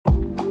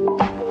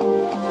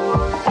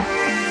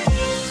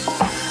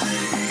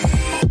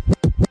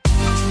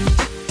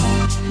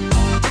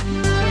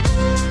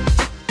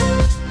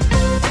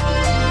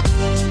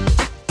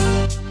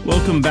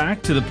Welcome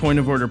back to the Point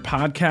of Order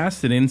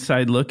podcast, an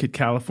inside look at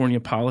California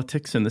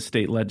politics and the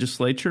state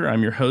legislature.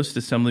 I'm your host,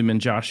 Assemblyman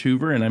Josh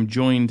Hoover, and I'm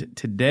joined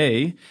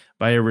today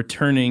by a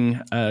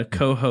returning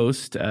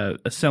co-host,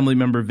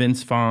 Assemblymember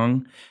Vince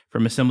Fong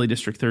from Assembly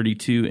District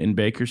 32 in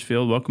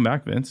Bakersfield. Welcome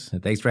back, Vince.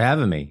 Thanks for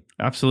having me.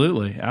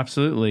 Absolutely,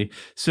 absolutely.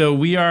 So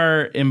we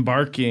are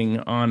embarking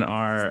on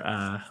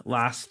our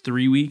last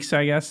 3 weeks,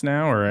 I guess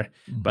now, or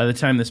by the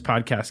time this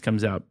podcast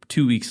comes out,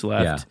 2 weeks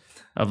left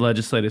of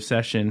legislative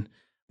session.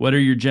 What are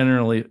your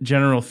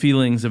general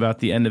feelings about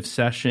the end of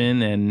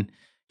session and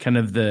kind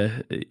of I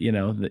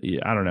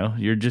don't know,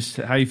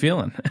 how you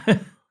feeling?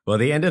 Well,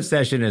 the end of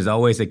session is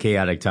always a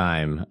chaotic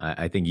time.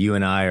 I think you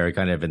and I are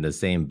kind of in the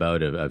same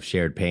boat of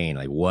shared pain.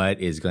 Like what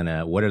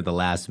are the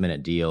last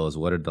minute deals?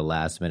 What are the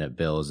last minute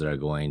bills that are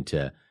going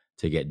to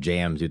get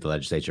jammed through the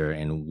legislature?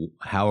 And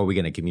how are we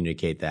going to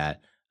communicate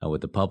that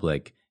with the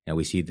public? And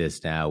we see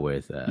this now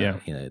with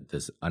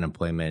this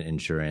unemployment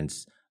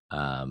insurance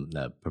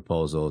the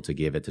proposal to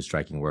give it to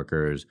striking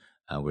workers.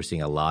 We're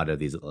seeing a lot of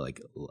these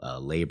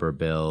labor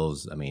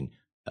bills. I mean,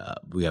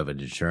 we have an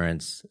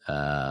insurance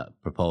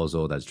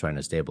proposal that's trying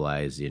to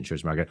stabilize the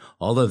insurance market.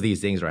 All of these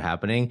things are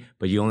happening,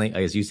 but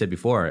as you said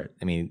before,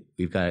 I mean,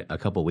 we've got a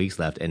couple weeks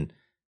left, and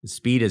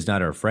speed is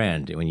not our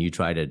friend. When you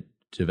try to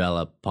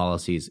develop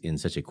policies in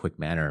such a quick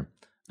manner,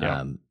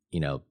 the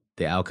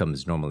outcome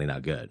is normally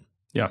not good.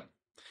 Yeah,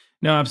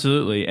 no,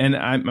 absolutely. And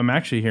I'm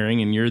actually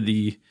hearing, and you're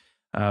the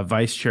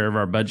vice chair of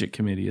our budget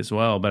committee as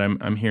well, but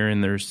I'm hearing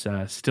there's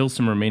still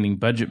some remaining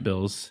budget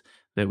bills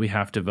that we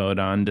have to vote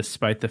on,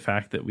 despite the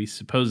fact that we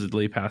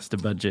supposedly passed a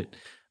budget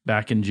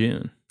back in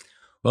June.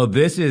 Well,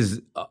 this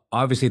is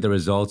obviously the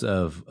result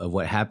of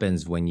what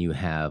happens when you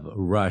have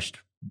rushed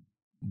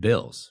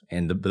bills,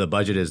 and the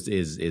budget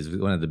is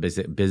one of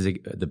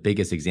the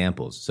biggest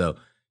examples. So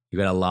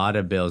you've got a lot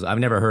of bills. I've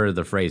never heard of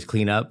the phrase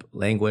cleanup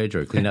language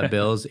or cleanup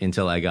bills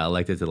until I got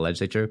elected to the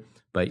legislature.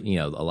 But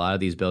a lot of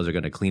these bills are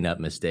going to clean up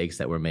mistakes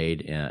that were made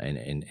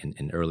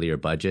in earlier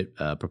budget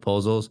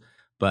proposals.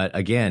 But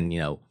again,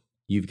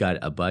 you've got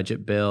a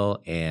budget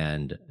bill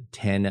and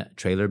 10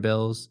 trailer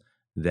bills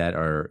that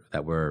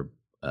were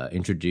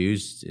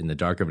introduced in the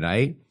dark of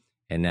night,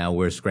 and now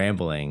we're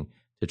scrambling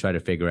to try to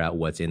figure out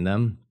what's in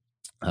them.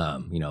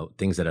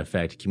 Things that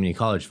affect community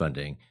college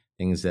funding,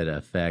 things that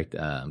affect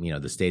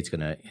the state's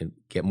going to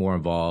get more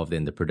involved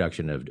in the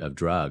production of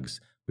drugs,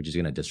 which is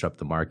going to disrupt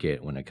the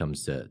market when it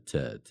comes to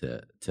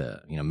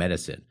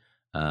medicine.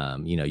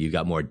 You've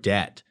got more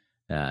debt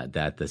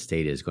that the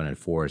state is going to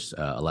force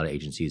a lot of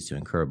agencies to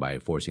incur by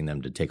forcing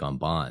them to take on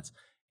bonds.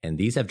 And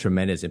these have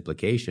tremendous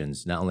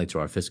implications, not only to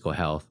our fiscal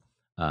health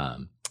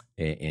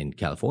in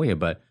California,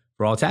 but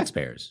for all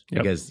taxpayers.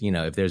 Yep. Because,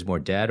 if there's more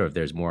debt or if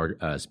there's more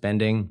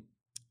spending,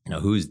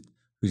 who's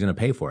going to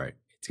pay for it?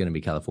 It's going to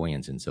be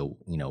Californians. And so,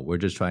 we're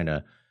just trying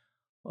to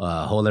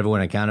hold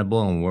everyone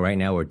accountable. And right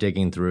now we're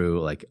digging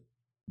through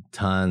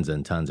tons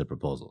and tons of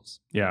proposals.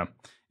 Yeah.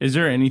 Is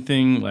there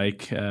anything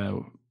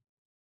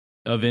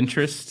of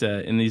interest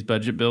in these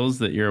budget bills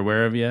that you're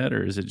aware of yet?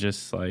 Or is it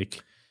just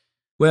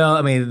Well,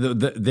 I mean,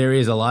 there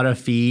is a lot of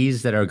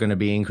fees that are going to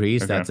be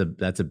increased. Okay.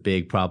 That's a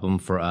big problem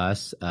for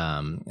us.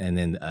 And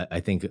then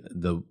I think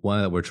the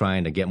one that we're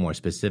trying to get more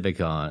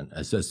specifics on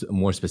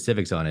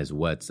is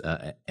what's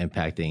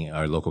impacting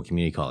our local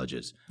community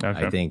colleges.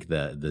 Okay. I think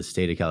the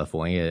state of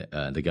California,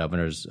 the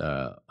governor's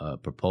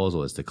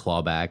proposal is to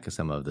claw back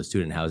some of the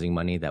student housing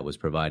money that was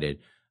provided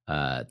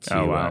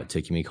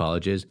to community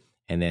colleges,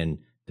 and then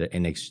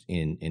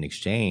in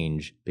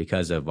exchange,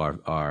 because of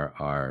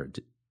our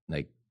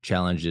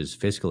challenges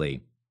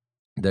fiscally,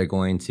 they're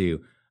going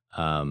to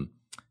kind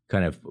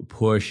of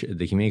push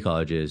the community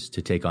colleges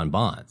to take on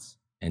bonds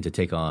and to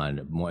take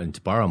on more and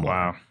to borrow more.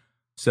 Wow.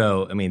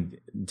 So, I mean,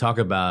 talk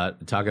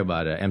about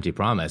an empty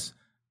promise.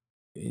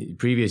 In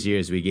previous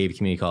years, we gave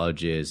community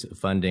colleges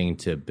funding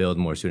to build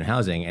more student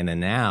housing, and then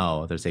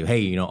now they're saying,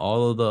 "Hey,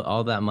 all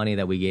that money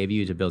that we gave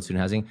you to build student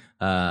housing,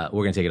 we're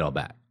going to take it all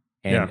back,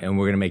 and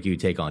we're going to make you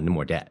take on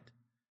more debt."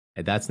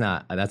 And that's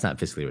not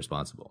fiscally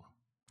responsible.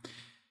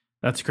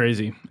 That's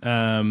crazy.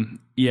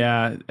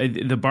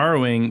 The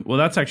borrowing, well,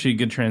 that's actually a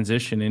good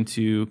transition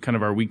into kind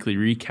of our weekly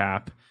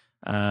recap.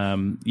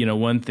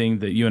 One thing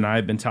that you and I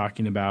have been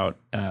talking about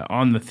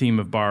on the theme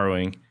of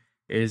borrowing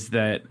is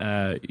that,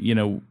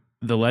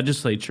 the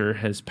legislature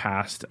has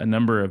passed a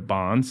number of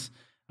bonds,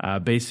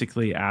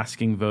 basically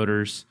asking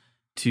voters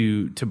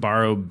to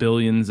borrow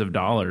billions of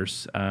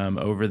dollars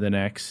over the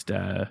next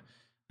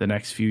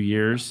few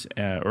years,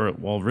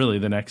 really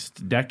the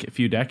next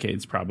few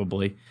decades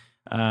probably.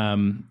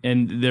 And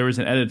there was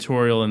an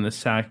editorial in the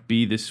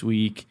SAC-B this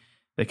week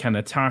that kind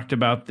of talked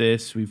about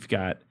this. We've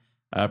got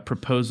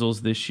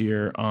proposals this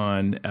year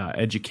on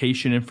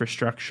education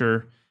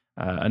infrastructure,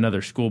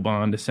 another school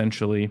bond,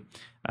 essentially,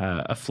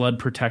 a flood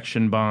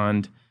protection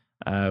bond.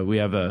 We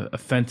have a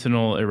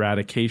fentanyl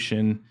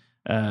eradication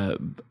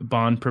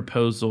bond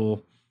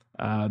proposal.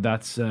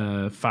 That's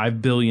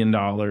 $5 billion.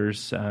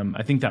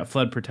 I think that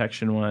flood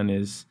protection one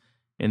is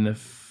in the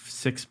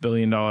 $6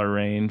 billion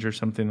range or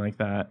something like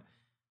that.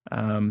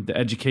 The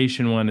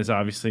education one is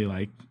obviously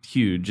like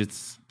huge.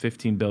 It's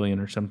 15 billion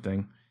or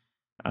something.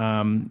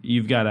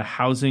 You've got a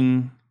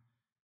housing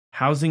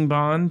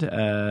bond.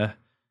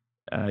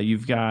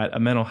 You've got a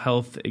mental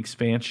health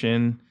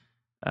expansion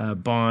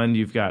bond.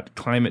 You've got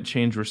climate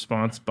change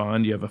response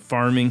bond. You have a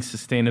farming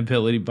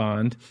sustainability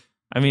bond.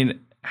 I mean,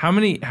 how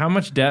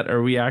much debt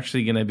are we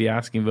actually going to be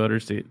asking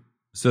voters to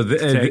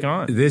take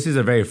on? This is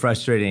a very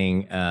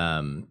frustrating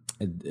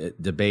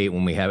debate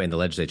when we have it in the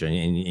legislature,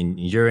 and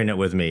you're in it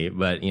with me.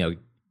 But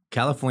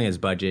California's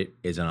budget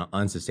is on an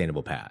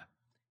unsustainable path,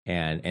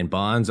 and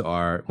bonds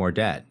are more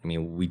debt. I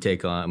mean,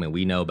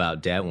 we know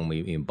about debt when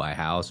we buy a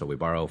house or we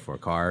borrow for a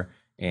car,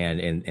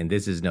 and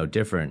this is no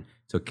different.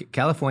 So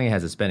California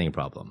has a spending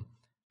problem,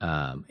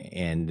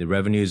 and the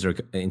revenues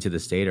into the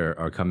state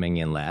are coming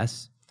in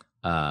less.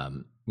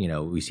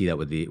 We see that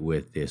with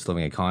the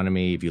slowing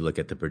economy. If you look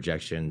at the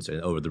projections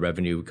over the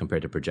revenue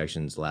compared to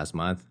projections last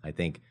month, I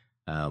think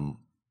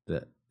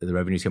the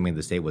revenues coming into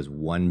the state was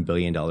 $1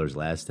 billion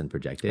less than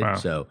projected. Wow.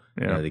 So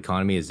Yeah. the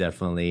economy is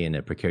definitely in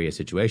a precarious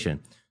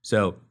situation.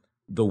 So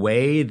the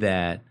way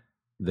that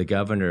the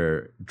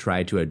governor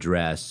tried to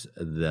address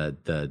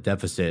the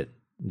deficit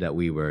that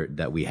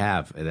we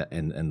have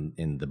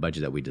in the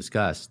budget that we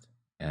discussed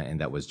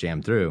and that was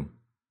jammed through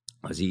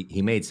was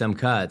he made some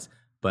cuts,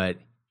 but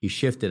he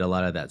shifted a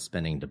lot of that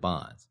spending to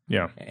bonds.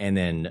 Yeah. And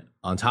then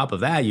on top of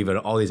that, you've got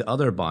all these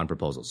other bond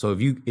proposals. So if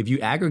you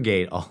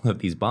aggregate all of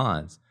these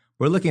bonds,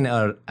 we're looking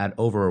at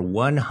over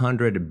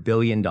 $100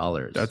 billion.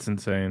 That's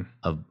insane.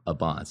 Of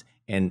bonds.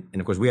 And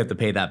of course, we have to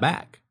pay that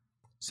back.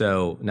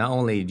 So not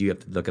only do you have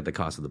to look at the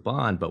cost of the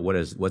bond, but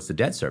what's the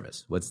debt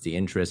service? What's the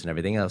interest and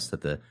everything else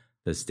that the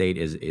state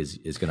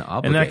is going to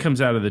obligate? And that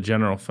comes out of the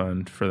general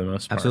fund for the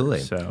most part.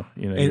 Absolutely. So,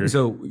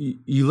 so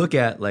you look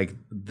at like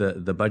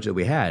the budget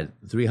we had,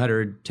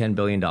 $310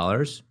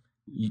 billion.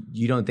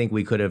 You don't think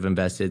we could have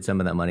invested some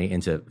of that money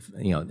into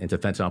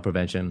fentanyl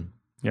prevention?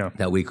 Yeah.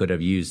 That we could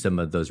have used some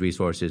of those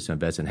resources to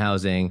invest in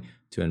housing,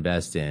 to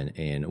invest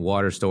in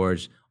water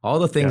storage, all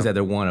the things that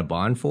they want a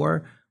bond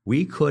for.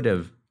 We could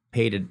have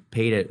paid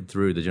it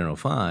through the general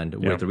fund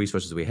with the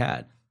resources we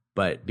had.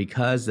 But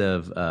because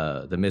of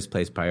the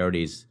misplaced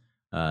priorities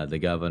the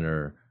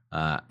governor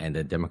and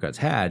the Democrats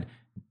had,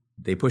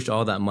 they pushed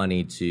all that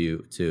money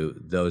to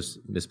those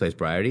misplaced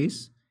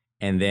priorities,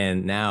 and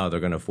then now they're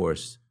going to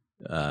force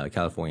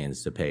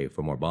Californians to pay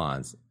for more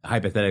bonds.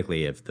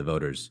 Hypothetically, if the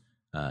voters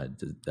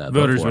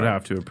would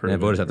have to approve,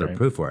 voters have to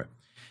approve for it.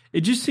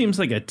 It just seems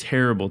like a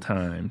terrible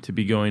time to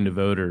be going to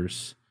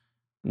voters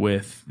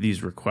with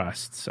these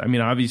requests. I mean,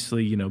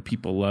 obviously,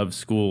 people love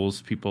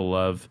schools, people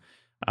love,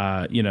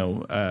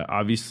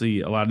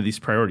 obviously a lot of these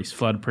priorities,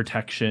 flood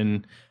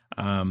protection.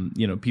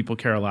 People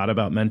care a lot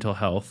about mental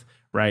health,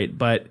 right?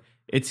 But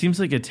it seems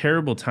like a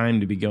terrible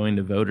time to be going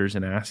to voters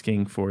and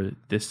asking for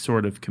this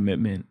sort of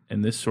commitment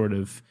and this sort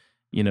of,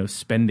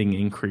 spending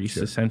increase,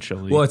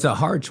 essentially. Well, it's a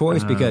hard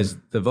choice because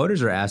the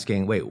voters are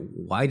asking, wait,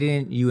 why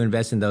didn't you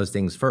invest in those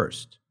things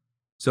first?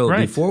 So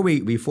before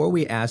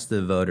we ask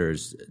the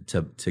voters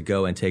to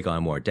go and take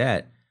on more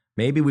debt,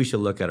 maybe we should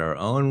look at our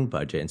own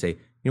budget and say,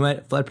 you know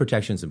what, flood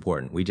protection is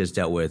important. We just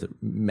dealt with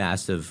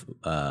massive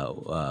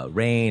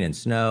rain and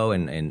snow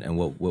and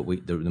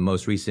the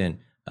most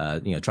recent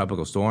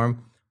tropical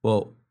storm.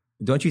 Well,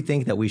 don't you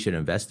think that we should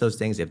invest those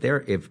things? If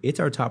it's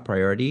our top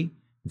priority,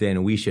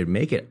 then we should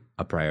make it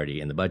a priority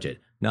in the budget,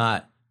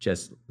 not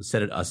just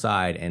set it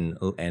aside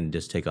and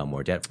just take on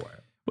more debt for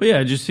it. Well, yeah,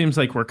 it just seems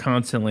like we're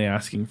constantly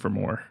asking for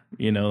more.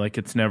 Like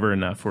it's never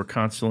enough. We're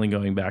constantly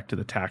going back to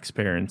the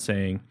taxpayer and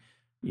saying,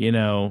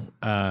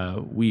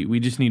 we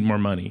just need more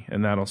money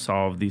and that'll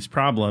solve these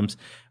problems.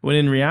 When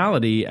in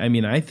reality, I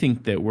mean, I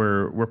think that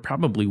we're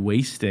probably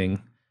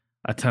wasting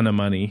a ton of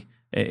money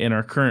in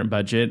our current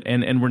budget,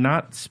 and we're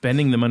not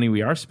spending the money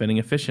we are spending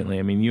efficiently.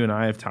 I mean, you and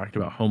I have talked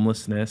about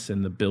homelessness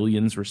and the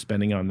billions we're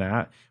spending on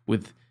that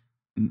with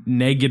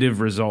negative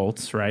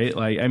results, right?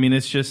 Like, I mean,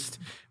 it's just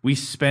we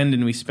spend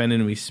and we spend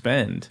and we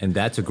spend. And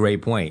that's a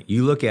great point.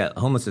 You look at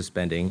homelessness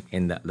spending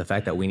and the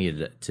fact that we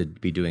needed to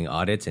be doing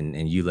audits,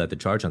 and you led the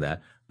charge on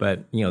that.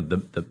 But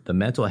the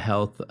mental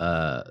health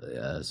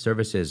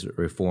services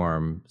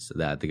reforms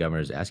that the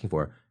governor is asking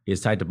for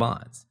is tied to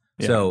bonds.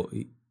 Yeah. So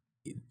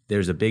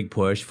there's a big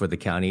push for the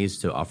counties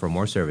to offer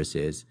more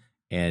services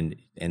and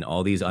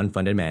all these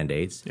unfunded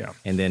mandates. Yeah.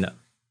 And then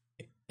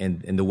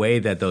and the way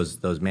that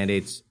those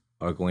mandates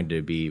are going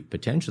to be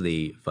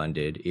potentially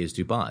funded is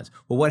through bonds.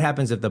 Well, what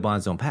happens if the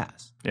bonds don't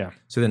pass? Yeah.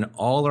 So then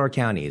all our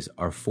counties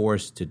are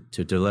forced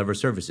to deliver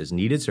services,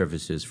 needed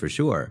services for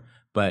sure,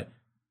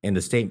 and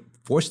the state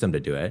forced them to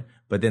do it,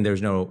 but then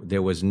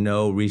there was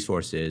no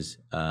resources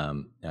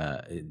to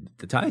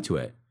tie to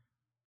it.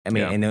 I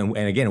mean, and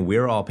again,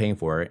 we're all paying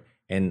for it,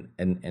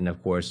 and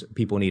of course,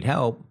 people need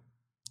help,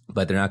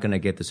 but they're not going to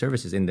get the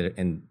services,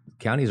 and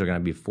counties are going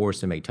to be forced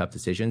to make tough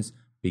decisions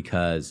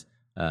because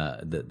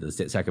the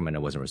state Sacramento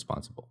wasn't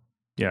responsible.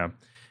 Yeah.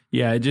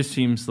 It just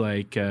seems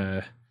like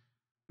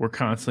we're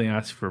constantly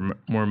asking for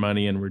more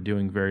money, and we're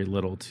doing very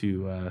little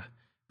to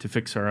to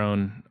fix our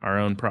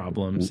own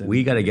problems.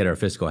 We got to get our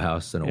fiscal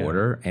house in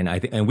order, and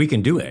and we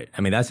can do it.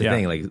 I mean, that's the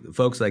thing. Like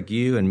folks like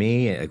you and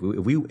me, like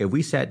if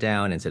we sat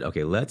down and said,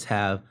 okay, let's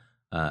have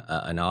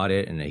an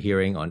audit and a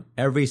hearing on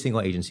every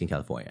single agency in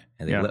California,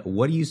 and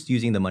what are you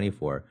using the money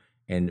for?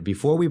 And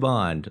before we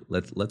bond,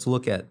 let's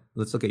look at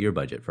your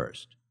budget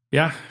first.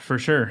 Yeah, for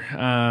sure.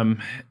 One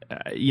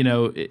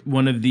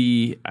of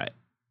the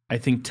I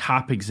think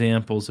top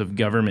examples of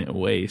government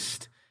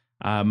waste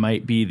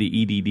might be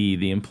the EDD,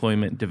 the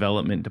Employment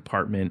Development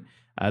Department.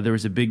 There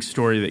was a big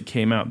story that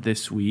came out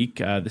this week.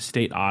 The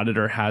state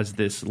auditor has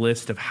this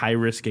list of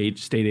high-risk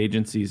state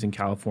agencies in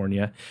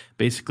California,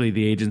 basically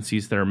the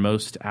agencies that are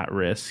most at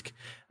risk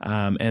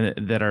and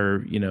that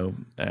are,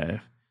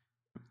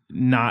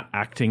 not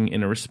acting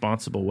in a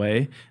responsible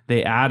way.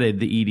 They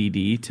added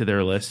the EDD to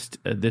their list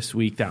this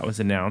week. That was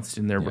announced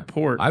in their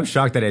report. I'm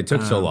shocked that it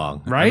took so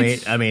long.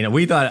 Right? I mean,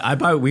 we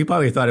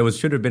probably thought it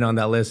should have been on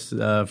that list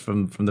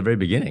from the very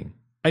beginning.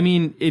 I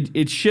mean,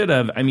 it should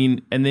have. I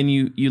mean, and then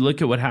you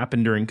look at what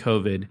happened during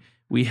COVID.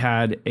 We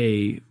had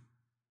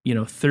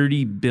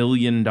 $30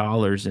 billion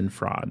in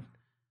fraud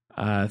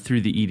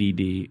through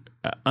the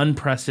EDD,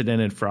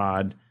 unprecedented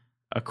fraud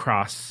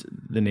across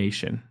the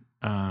nation.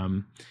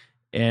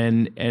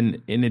 And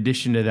in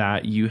addition to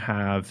that, you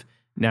have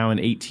now an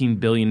 $18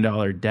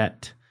 billion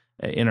debt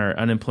in our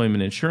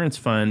unemployment insurance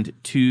fund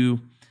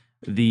to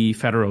the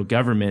federal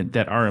government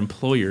that our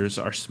employers,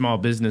 our small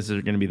businesses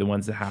are going to be the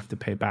ones that have to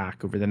pay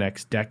back over the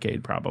next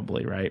decade,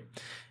 probably, right?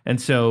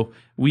 And so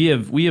we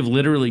have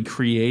literally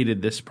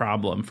created this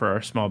problem for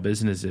our small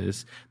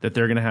businesses that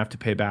they're going to have to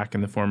pay back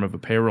in the form of a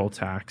payroll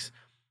tax.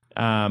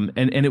 And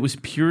it was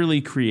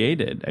purely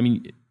created. I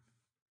mean,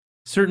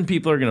 certain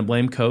people are going to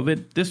blame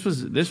COVID.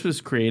 This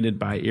was created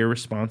by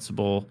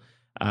irresponsible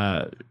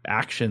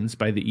actions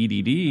by the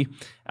EDD,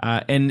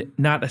 and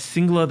not a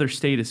single other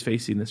state is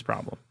facing this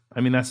problem. I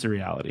mean, that's the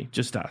reality.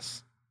 Just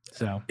us.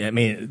 So I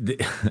mean,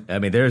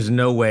 there's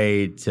no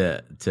way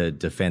to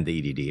defend the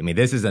EDD. I mean,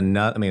 this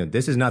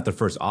is not the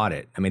first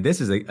audit. I mean,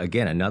 this is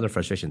again another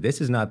frustration. This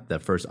is not the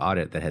first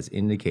audit that has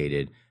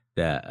indicated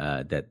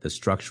that the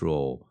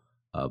structural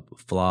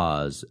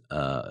flaws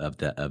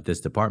of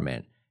this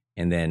department.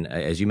 And then,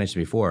 as you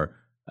mentioned before,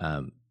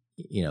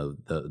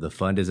 the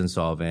fund is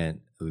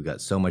insolvent. We've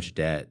got so much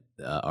debt.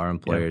 Our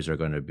employers are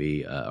going to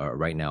be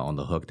right now on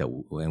the hook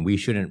and we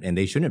shouldn't, and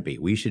they shouldn't be.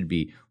 We should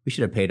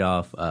have paid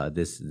off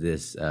this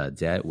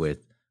debt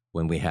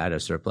when we had a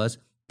surplus.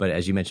 But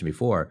as you mentioned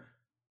before,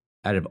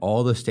 out of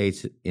all the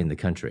states in the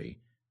country,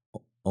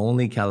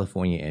 only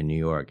California and New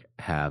York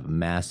have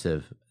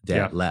massive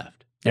debt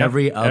left. Yep.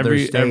 Every other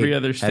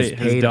state has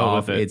paid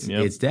off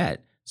its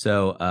debt.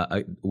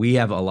 So we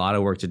have a lot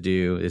of work to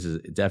do. This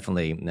is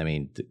definitely, I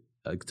mean,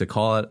 to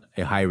call it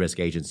a high risk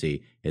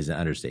agency is an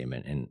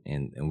understatement,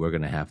 and we're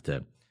going to have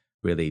to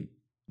really,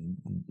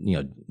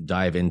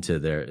 dive into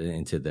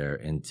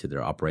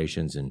their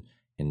operations and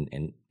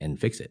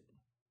fix it.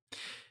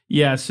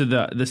 Yeah. So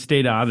the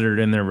state auditor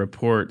in their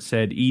report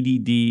said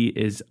EDD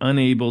is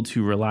unable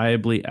to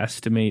reliably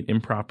estimate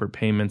improper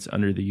payments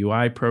under the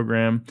UI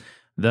program,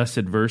 thus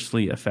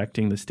adversely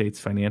affecting the state's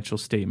financial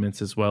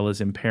statements as well as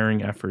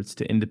impairing efforts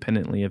to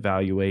independently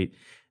evaluate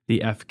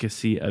the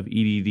efficacy of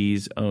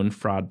EDD's own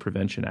fraud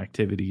prevention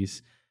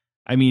activities.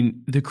 I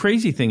mean, the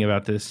crazy thing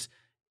about this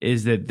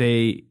is that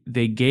they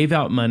gave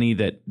out money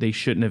that they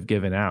shouldn't have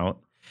given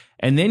out.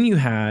 And then you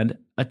had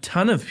a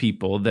ton of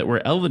people that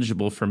were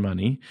eligible for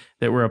money,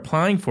 that were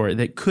applying for it,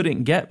 that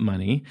couldn't get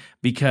money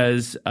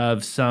because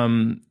of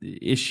some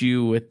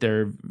issue with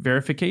their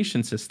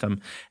verification system.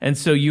 And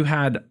so you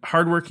had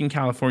hardworking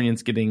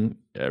Californians getting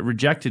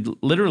rejected.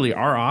 Literally,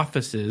 our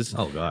offices,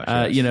 were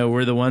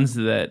the ones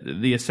that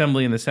the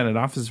Assembly and the Senate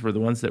offices were the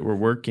ones that were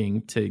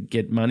working to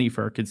get money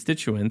for our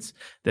constituents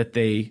that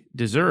they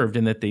deserved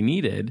and that they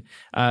needed.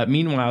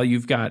 Meanwhile,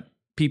 you've got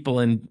people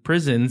in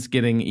prisons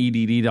getting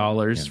EDD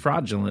dollars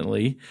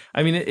fraudulently.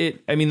 I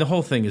mean, the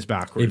whole thing is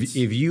backwards.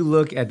 If you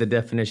look at the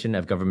definition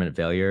of government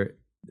failure,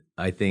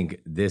 I think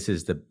this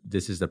is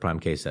the prime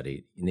case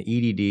study. And the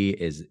EDD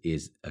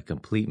is a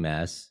complete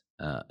mess.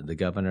 The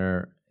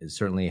governor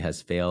certainly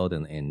has failed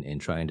in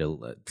trying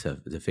to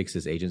fix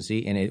this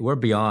agency, and we're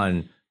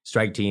beyond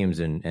strike teams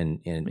and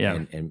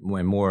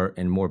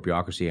more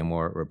bureaucracy and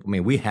more. I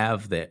mean, we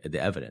have the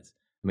evidence.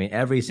 I mean,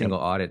 every single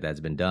audit that's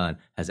been done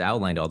has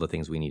outlined all the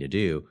things we need to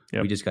do.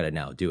 Yep. We just got to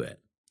now do it.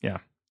 Yeah,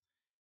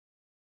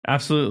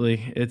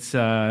 absolutely. It's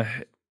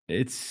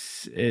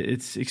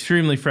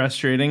extremely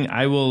frustrating.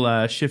 I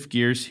will shift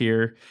gears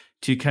here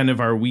to kind of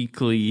our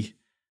weekly,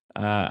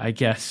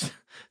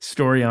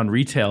 story on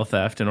retail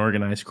theft and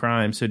organized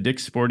crime. So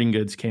Dick's Sporting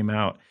Goods came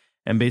out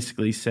and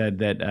basically said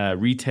that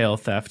retail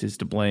theft is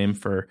to blame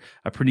for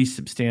a pretty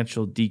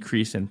substantial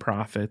decrease in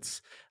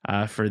profits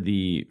for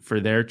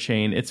their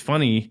chain. It's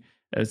funny.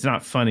 It's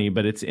not funny,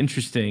 but it's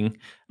interesting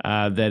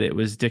that it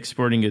was Dick's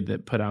Sporting Goods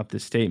that put out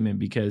this statement,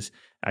 because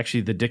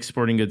actually the Dick's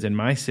Sporting Goods in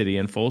my city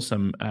in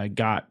Folsom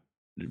got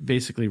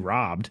basically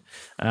robbed,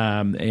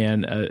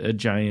 and a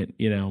giant,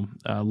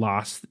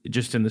 loss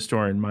just in the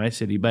store in my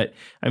city. But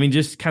I mean,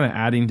 just kind of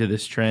adding to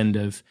this trend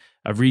of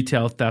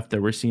retail theft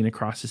that we're seeing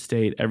across the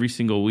state every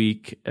single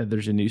week.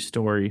 There's a new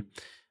story.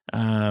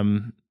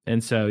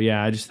 And so,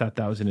 yeah, I just thought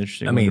that was an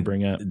interesting one to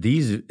bring up.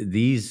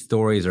 These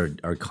stories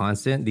are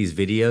constant. These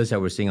videos that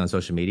we're seeing on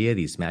social media,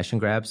 these smash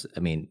and grabs. I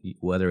mean,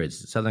 whether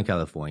it's Southern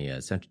California,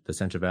 the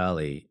Central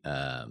Valley,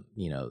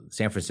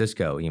 San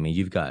Francisco. I mean,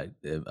 you've got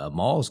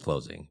malls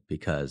closing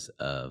because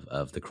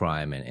of the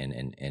crime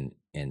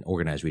and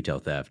organized retail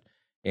theft.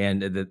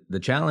 And the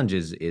challenge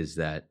is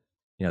that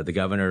the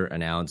governor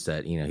announced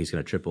that he's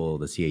going to triple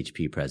the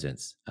CHP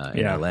presence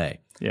in LA.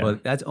 Yeah. Well,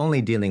 that's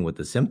only dealing with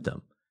the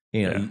symptom.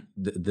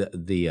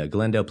 The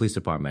Glendale Police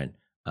Department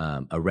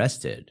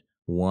arrested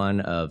one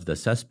of the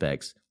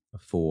suspects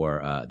for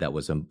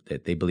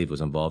that they believe was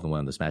involved in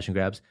one of the smash and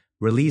grabs.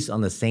 Released on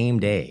the same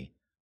day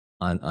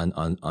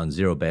on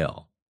zero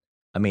bail.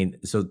 I mean,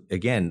 so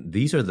again,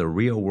 these are the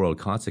real world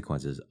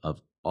consequences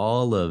of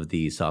all of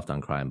the soft on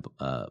crime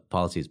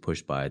policies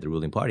pushed by the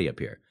ruling party up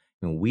here.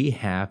 And we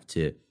have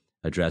to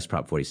address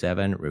Prop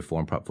 47,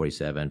 reform Prop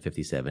 47,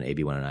 57,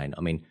 AB 109.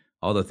 I mean,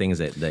 all the things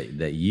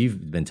that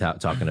you've been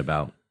talking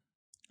about.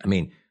 I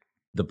mean,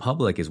 the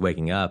public is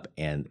waking up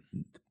and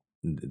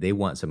they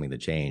want something to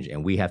change,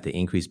 and we have to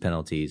increase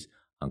penalties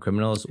on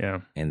criminals,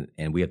 and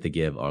we have to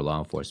give our law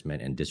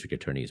enforcement and district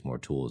attorneys more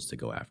tools to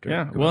go after.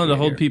 Yeah, well, and to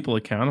hold people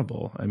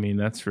accountable. I mean,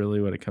 that's really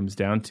what it comes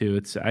down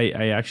to.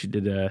 I actually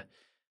did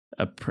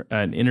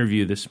an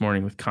interview this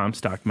morning with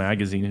Comstock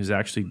Magazine, who's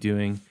actually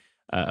doing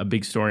a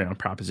big story on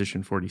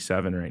Proposition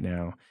 47 right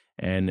now,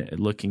 and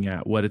looking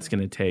at what it's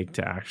going to take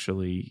to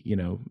actually,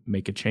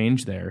 make a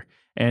change there.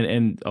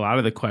 And a lot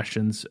of the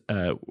questions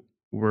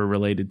were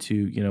related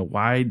to,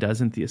 why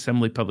doesn't the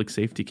Assembly Public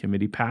Safety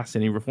Committee pass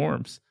any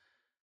reforms?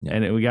 Yeah.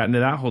 And we got into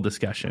that whole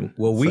discussion.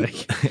 Well, we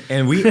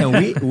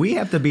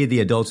have to be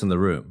the adults in the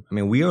room. I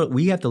mean,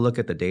 we have to look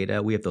at the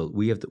data. We have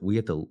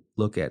to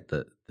look at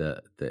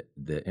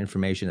the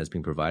information that's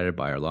being provided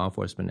by our law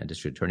enforcement and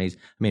district attorneys. I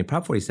mean,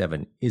 Prop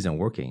 47 isn't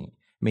working.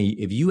 I mean,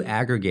 if you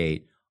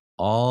aggregate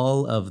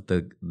all of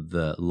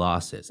the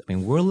losses, I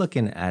mean, we're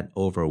looking at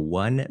over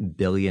 $1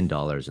 billion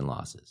in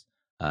losses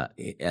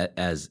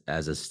as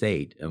a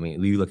state. I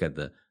mean, you look at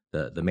the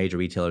major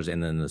retailers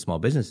and then the small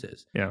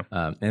businesses. Yeah.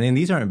 And then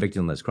these aren't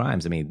victimless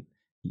crimes. I mean,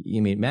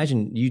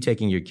 imagine you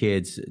taking your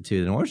kids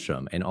to the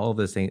Nordstrom and all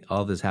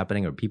of this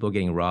happening, or people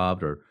getting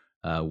robbed, or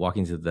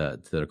walking to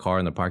their car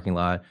in the parking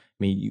lot. I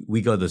mean,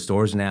 we go to the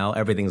stores now,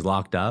 everything's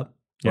locked up,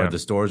 or the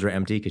stores are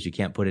empty because you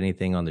can't put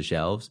anything on the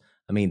shelves.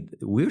 I mean,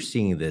 we're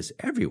seeing this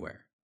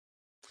everywhere.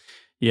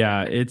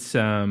 Yeah, it's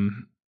I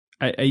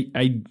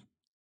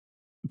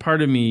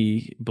part of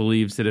me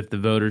believes that if the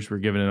voters were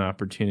given an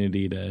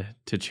opportunity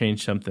to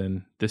change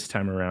something this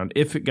time around,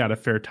 if it got a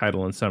fair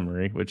title and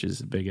summary, which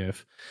is a big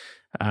if,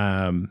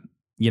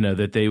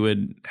 that they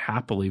would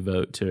happily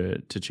vote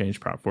to change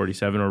Prop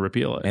 47 or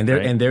repeal it.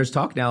 And there's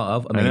talk now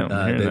of,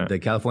 the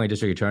California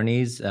district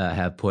attorneys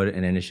have put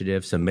an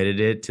initiative,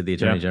 submitted it to the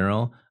attorney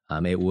general.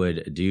 It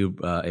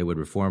would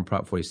reform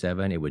Prop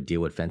 47. It would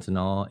deal with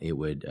fentanyl. It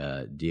would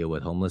deal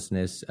with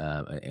homelessness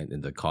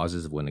and the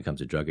causes when it comes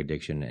to drug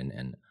addiction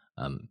and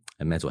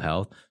mental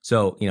health.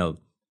 So,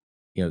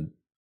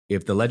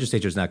 if the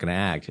legislature is not going to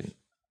act,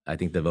 I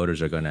think the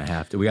voters are going to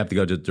have to. We have to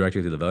go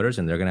directly to the voters,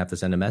 and they're going to have to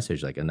send a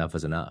message like enough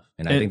is enough.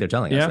 And I think they're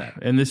telling us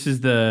that. And this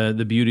is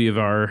the beauty of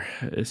our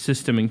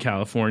system in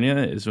California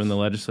is when the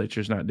legislature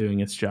is not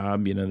doing its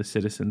job, the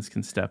citizens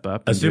can step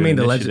up. Assuming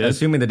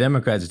the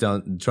Democrats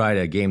don't try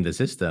to game the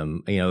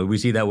system, we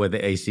see that with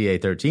the ACA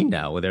 13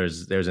 now, where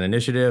there's an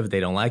initiative, they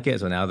don't like it,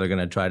 so now they're going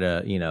to try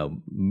to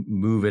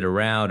move it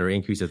around or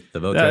increase the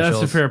vote thresholds.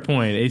 That's a fair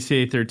point.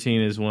 ACA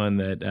 13 is one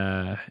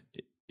that.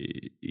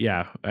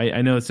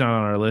 I know it's not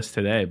on our list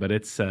today, but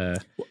it's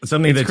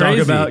something to talk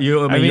about.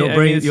 You could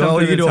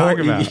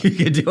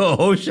do a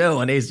whole show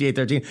on ACA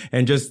 13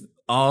 and just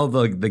all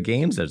the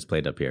games that's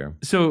played up here.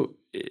 So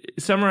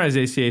summarize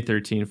ACA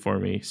 13 for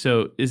me.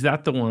 So is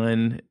that the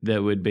one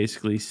that would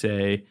basically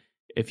say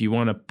if you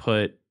want to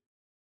put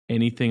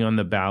anything on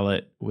the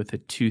ballot with a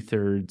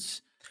 2/3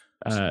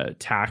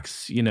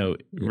 tax,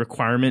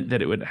 requirement,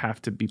 that it would have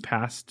to be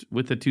passed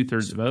with a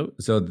 2/3 vote?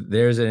 So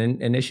there's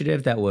an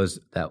initiative that was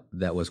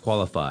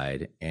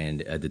qualified,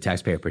 and the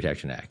Taxpayer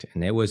Protection Act,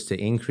 and it was to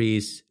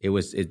increase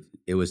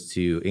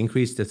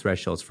the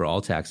thresholds for all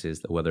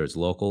taxes, whether it's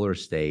local or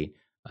state,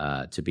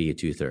 to be a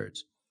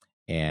 2/3,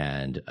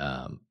 and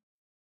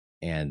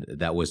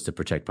that was to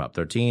protect Prop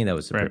 13. That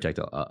was to protect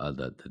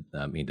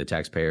the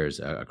taxpayers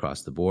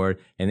across the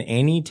board. And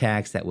any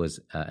tax that was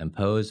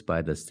imposed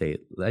by the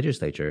state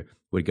legislature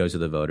would go to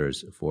the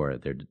voters for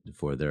their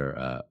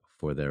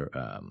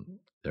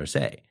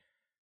say.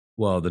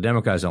 Well, the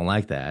Democrats don't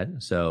like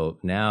that, so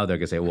now they're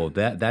going to say, well,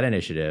 that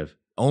initiative,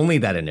 only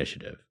that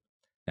initiative.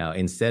 Now,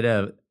 instead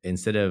of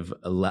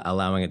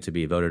allowing it to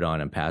be voted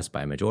on and passed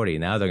by a majority,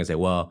 now they're going to say,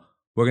 well,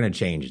 we're going to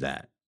change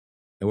that,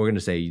 and we're going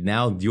to say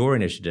now your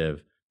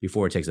initiative,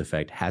 before it takes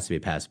effect, has to be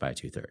passed by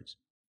 2/3.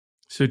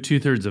 So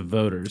 2/3 of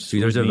voters.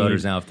 2/3 of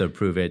voters now have to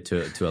approve it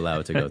to allow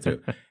it to go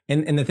through.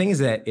 And the thing is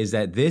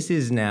that this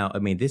is now. I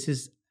mean, this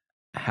is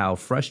how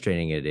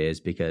frustrating it is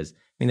because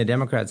the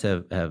Democrats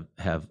have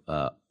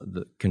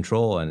the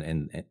control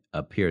and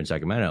up here in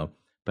Sacramento,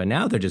 but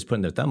now they're just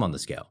putting their thumb on the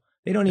scale.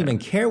 They don't even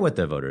care what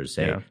the voters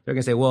say. Yeah. They're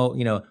going to say, well,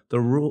 the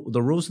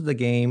rules of the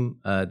game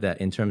that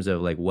in terms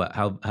of like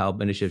how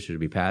initiatives should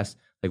be passed,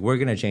 like we're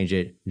going to change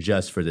it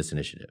just for this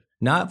initiative,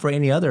 not for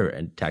any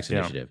other tax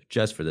initiative,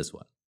 just for this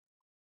one.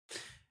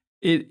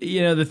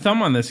 The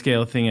thumb on the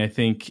scale thing, I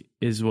think,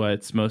 is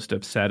what's most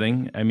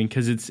upsetting. I mean,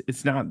 because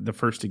it's not the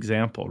first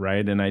example,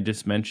 right? And I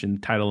just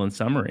mentioned title and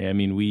summary. I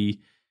mean,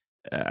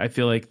 I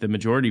feel like the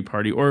majority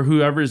party or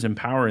whoever is in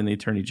power in the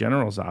Attorney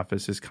General's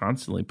office is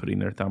constantly putting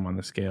their thumb on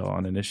the scale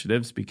on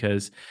initiatives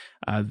because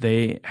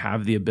they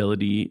have the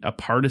ability, a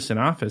partisan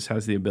office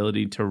has the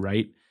ability to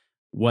write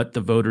what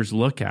the voters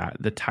look at,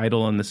 the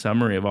title and the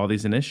summary of all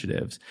these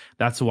initiatives.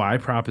 That's why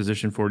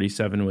Proposition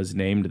 47 was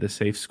named the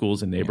Safe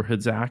Schools and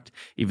Neighborhoods Act,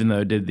 even though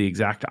it did the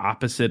exact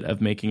opposite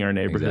of making our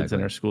neighborhoods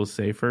and our schools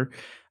safer.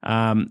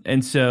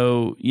 And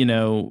so,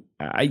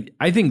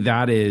 I think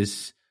that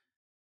is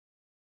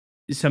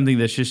something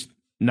that's just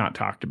not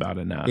talked about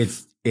enough.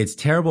 It's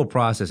terrible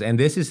process. And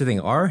this is the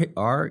thing.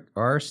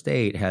 Our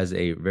state has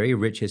a very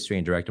rich history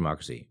in direct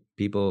democracy.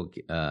 People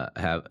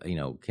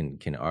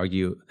can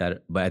argue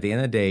that, but at the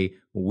end of the day,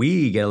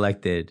 we get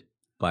elected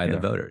by the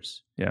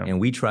voters, and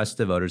we trust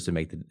the voters to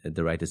make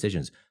the right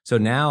decisions. So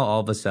now,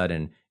 all of a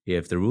sudden,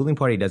 if the ruling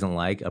party doesn't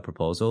like a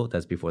proposal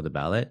that's before the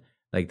ballot,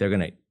 like they're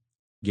going to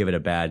give it a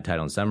bad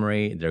title and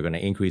summary, they're going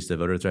to increase the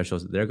voter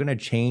thresholds, they're going to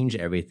change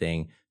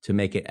everything to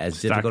make it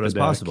as difficult as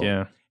possible.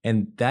 Yeah.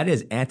 And that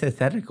is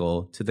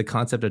antithetical to the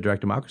concept of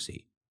direct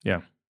democracy.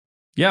 Yeah.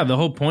 Yeah, the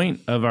whole point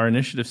of our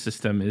initiative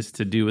system is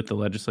to do what the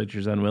legislature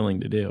is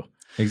unwilling to do.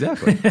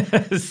 Exactly.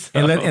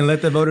 And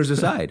let the voters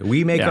decide.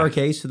 We make our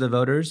case to the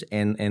voters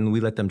and we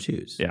let them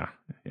choose. Yeah.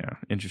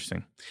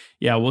 Interesting.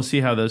 Yeah, we'll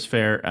see how those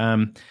fare.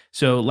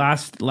 So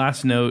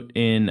last note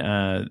in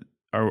our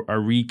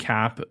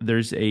recap,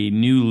 there's a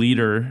new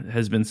leader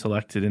has been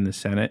selected in the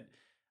Senate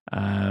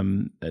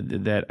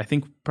that I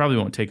think probably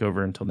won't take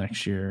over until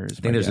next year. I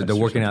think they're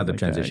working out the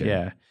transition.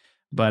 Yeah.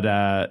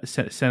 But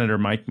Senator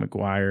Mike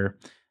McGuire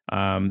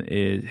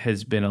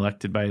has been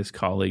elected by his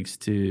colleagues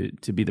to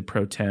be the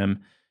pro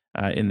tem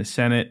in the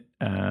Senate,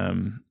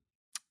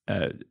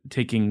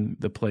 taking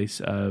the place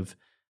of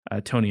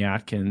Tony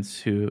Atkins,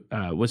 who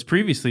was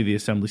previously the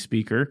Assembly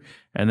Speaker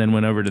and then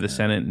went over to the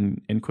Senate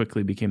and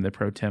quickly became the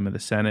pro tem of the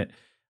Senate,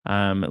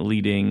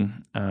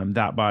 leading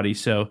that body.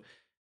 So,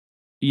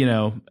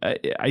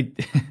 I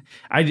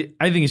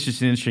think it's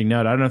just an interesting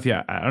note. I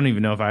don't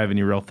even know if I have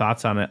any real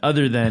thoughts on it,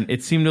 other than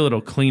it seemed a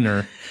little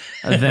cleaner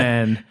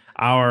than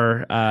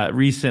our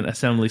recent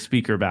Assembly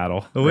Speaker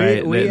battle.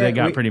 Right? They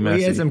got pretty messy.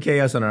 We had some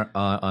chaos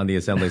on the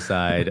Assembly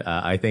side.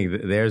 I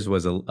think theirs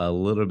was a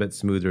little bit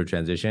smoother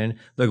transition.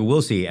 Look,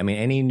 we'll see. I mean,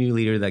 any new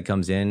leader that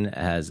comes in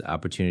has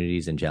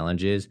opportunities and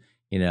challenges.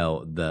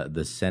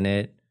 The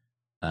Senate,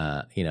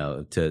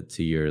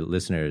 to your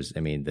listeners, I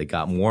mean, they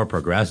got more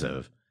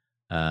progressive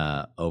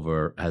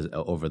over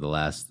the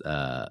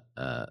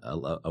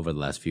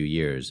last few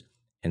years,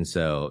 and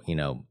so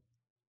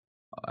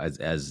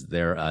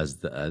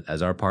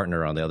as our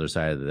partner on the other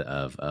side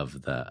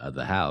of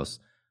the house,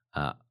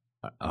 our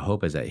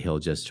hope is that he'll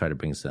just try to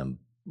bring some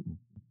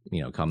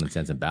common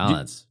sense and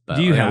balance.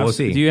 We'll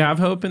see. Do you have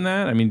hope in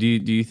that? I mean, do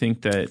you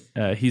think that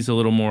he's a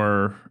little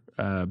more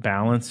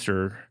balanced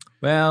or?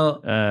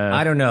 Well,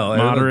 I don't know.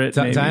 Moderate.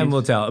 Time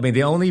will tell. I mean,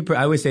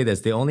 I would say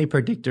this: the only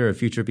predictor of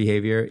future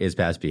behavior is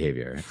past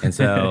behavior, and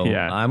so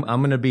I'm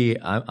gonna be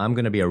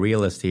a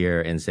realist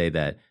here and say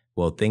that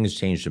things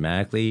change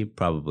dramatically.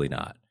 Probably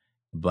not,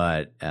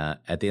 but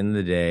at the end of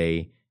the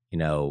day,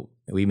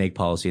 we make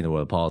policy in the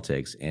world of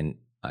politics, and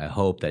I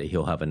hope that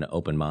he'll have an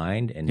open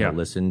mind and he'll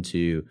listen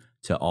to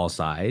all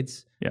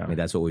sides. Yeah, I mean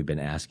that's what we've been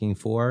asking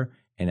for.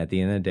 And at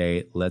the end of the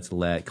day, let's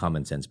let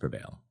common sense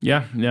prevail.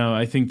 Yeah, no,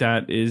 I think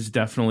that is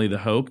definitely the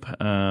hope.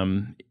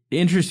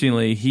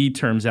 Interestingly, he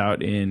terms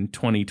out in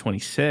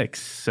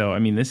 2026. So, I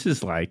mean, this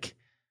is I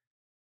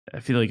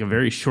feel like a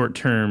very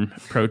short-term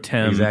pro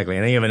tem. Exactly.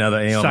 And then you have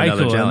another cycle,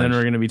 challenge. And then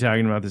we're going to be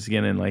talking about this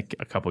again in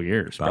a couple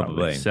years.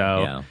 Probably.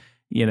 So,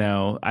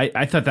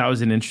 I thought that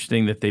was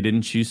interesting that they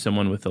didn't choose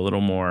someone with a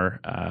little more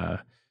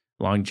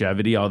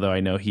longevity, although I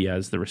know he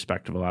has the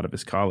respect of a lot of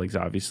his colleagues,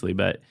 obviously.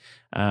 But,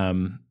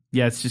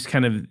 it's just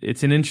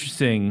it's an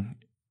interesting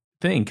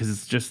thing because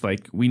it's just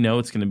we know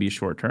it's going to be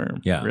short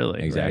term. Yeah,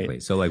 really. Exactly.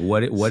 Right? So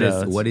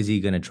what is he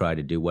going to try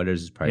to do? What are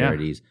his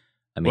priorities? Yeah.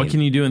 I mean, what can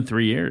you do in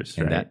 3 years?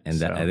 And right?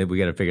 I think we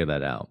got to figure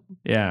that out.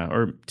 Yeah,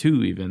 or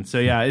 2 even. So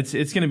it's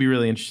going to be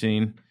really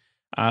interesting.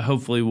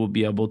 Hopefully we'll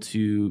be able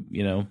to,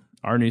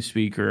 our new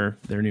speaker,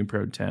 their new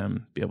pro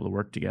tem, be able to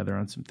work together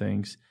on some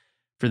things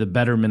for the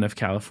betterment of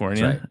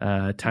California.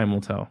 Right. Time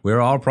will tell. We're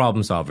all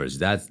problem solvers.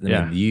 I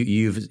mean,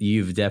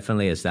 you've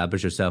definitely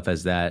established yourself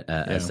as that,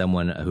 as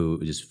someone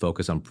who just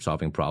focus on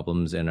solving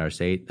problems in our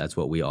state. That's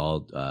what we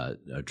all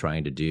are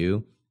trying to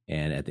do.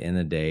 And at the end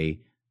of the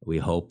day, we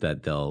hope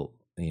that they'll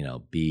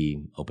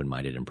be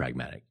open-minded and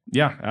pragmatic.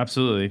 Yeah,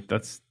 absolutely.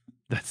 That's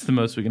the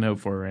most we can hope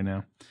for right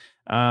now.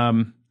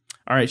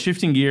 All right,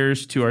 shifting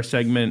gears to our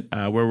segment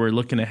where we're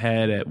looking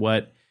ahead at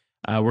what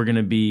we're going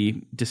to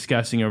be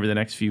discussing over the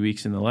next few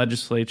weeks in the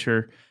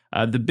legislature.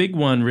 The big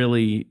one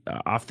really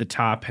off the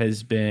top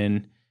has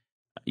been,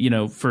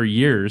 for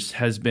years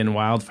has been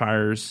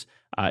wildfires,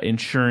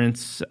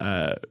 insurance,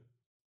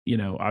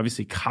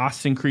 obviously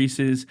cost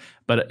increases,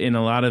 but in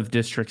a lot of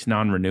districts,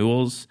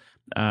 non-renewals,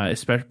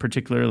 especially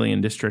particularly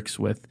in districts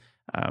with,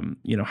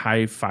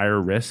 high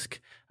fire risk.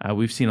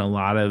 We've seen a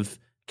lot of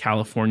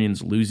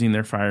Californians losing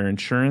their fire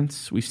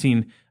insurance. We've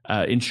seen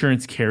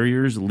insurance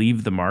carriers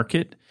leave the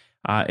market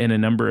in a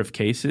number of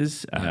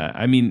cases.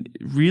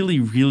 Really,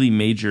 really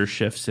major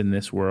shifts in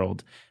this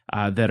world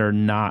that are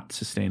not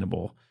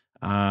sustainable.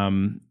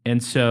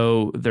 And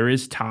so there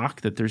is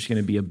talk that there's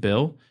going to be a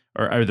bill,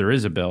 or there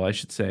is a bill, I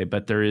should say,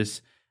 but there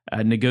is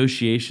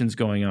negotiations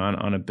going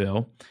on a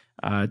bill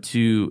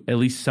to at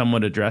least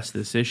somewhat address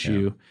this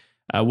issue.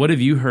 Yeah. What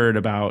have you heard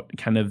about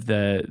kind of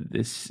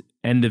this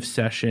end of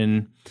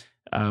session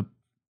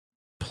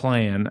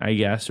plan, I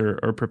guess,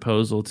 or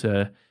proposal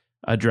to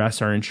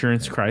address our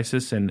insurance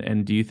crisis,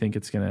 and do you think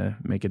it's going to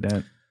make a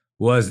dent?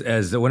 Well,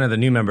 as one of the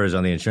new members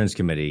on the insurance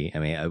committee,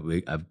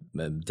 I've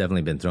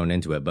definitely been thrown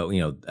into it. But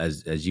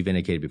as you've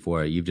indicated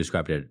before, you've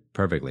described it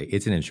perfectly.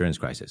 It's an insurance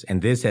crisis,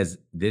 and this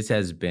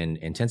has been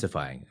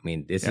intensifying.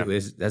 This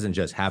hasn't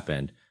just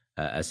happened.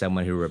 As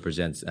someone who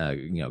represents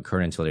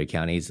current ancillary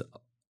counties,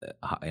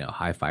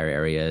 high fire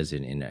areas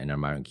in our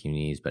modern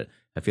communities, but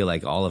I feel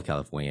like all of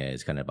California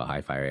is kind of a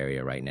high fire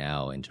area right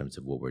now in terms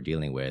of what we're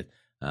dealing with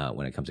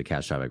when it comes to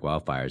catastrophic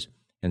wildfires.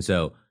 And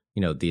so,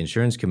 the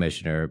insurance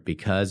commissioner,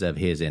 because of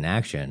his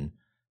inaction,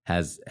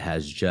 has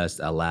just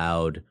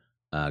allowed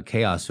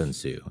chaos to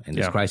ensue and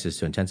this crisis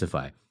to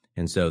intensify.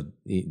 And so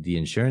the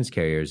insurance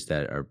carriers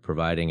that are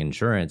providing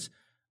insurance,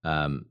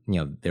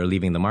 they're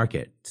leaving the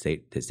market.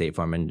 State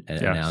Farm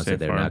announced that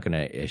they're not going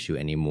to issue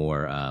any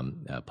more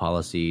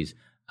policies.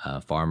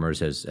 Farmers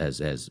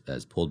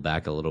has pulled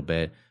back a little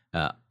bit.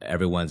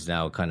 Everyone's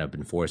now kind of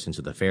been forced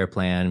into the FAIR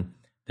Plan.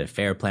 The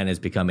FAIR Plan has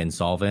become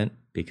insolvent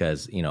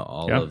because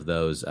all of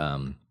those.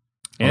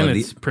 And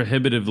it's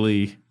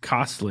prohibitively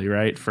costly,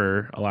 right,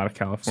 for a lot of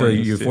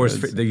Californians.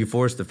 So you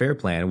force the FAIR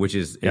Plan, which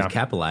is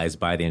capitalized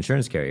by the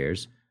insurance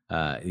carriers.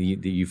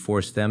 You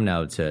force them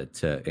now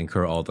to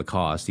incur all the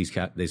costs. These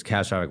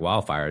catastrophic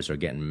wildfires are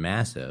getting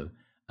massive.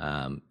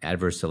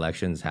 Adverse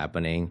selections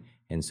happening,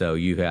 and so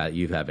you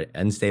have an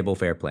unstable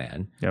FAIR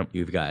Plan. Yep.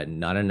 You've got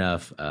not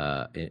enough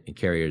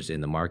carriers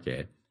in the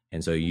market,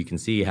 and so you can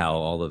see how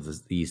all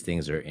of these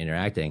things are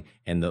interacting.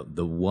 And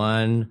the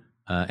one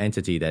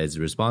entity that is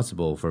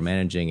responsible for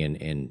managing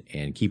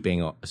and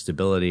keeping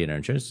stability in our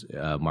insurance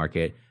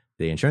market,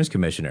 the insurance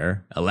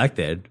commissioner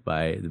elected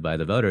by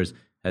the voters,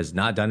 has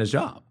not done his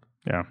job.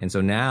 Yeah. And so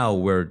now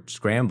we're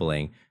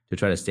scrambling to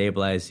try to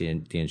stabilize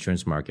the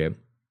insurance market.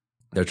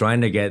 They're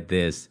trying to get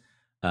this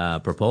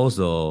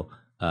proposal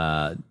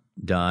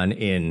done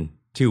in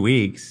 2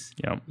 weeks.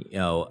 Yeah.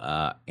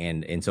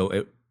 And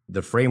so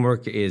the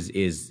framework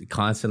is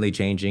constantly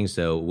changing.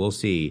 So we'll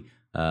see.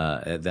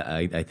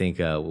 I think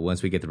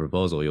once we get the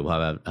proposal, you'll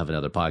have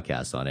another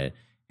podcast on it,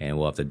 and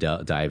we'll have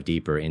to dive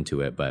deeper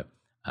into it. But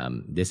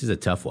this is a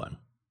tough one.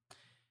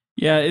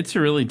 Yeah, it's a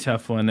really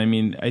tough one.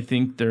 I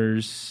think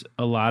there's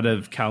a lot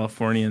of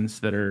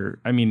Californians that are,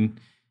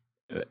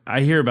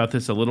 I hear about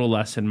this a little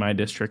less in my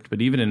district,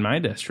 but even in my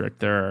district,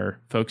 there are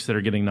folks that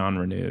are getting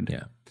non-renewed.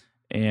 Yeah.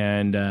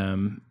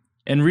 And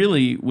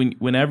really,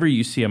 whenever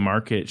you see a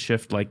market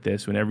shift like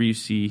this, whenever you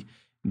see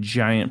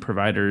giant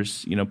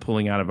providers,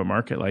 pulling out of a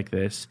market like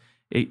this,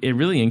 it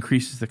really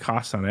increases the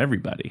cost on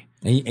everybody.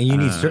 And you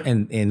need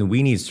and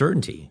we need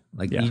certainty.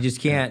 You just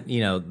can't,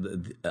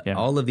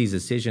 all of these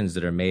decisions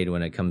that are made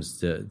when it comes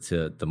to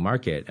the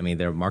market.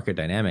 They're market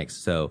dynamics.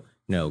 So,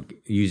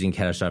 using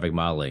catastrophic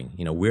modeling,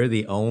 we're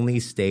the only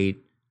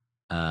state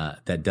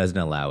that doesn't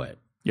allow it.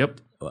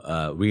 Yep.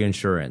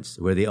 Reinsurance,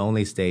 we're the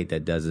only state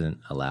that doesn't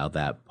allow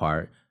that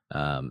part.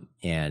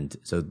 And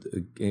so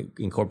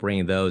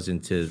incorporating those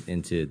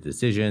into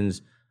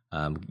decisions,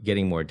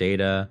 getting more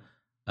data,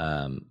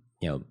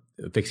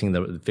 fixing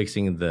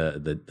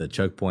the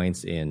choke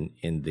points in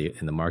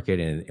the market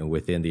and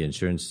within the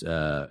insurance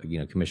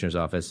commissioner's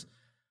office.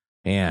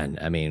 And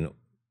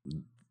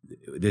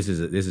this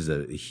is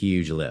a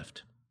huge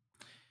lift.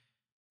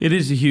 It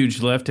is a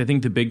huge lift. I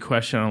think the big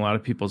question on a lot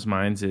of people's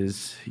minds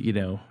is,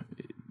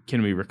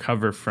 can we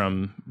recover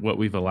from what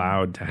we've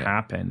allowed to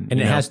happen? And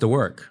it has to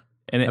work.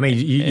 And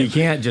you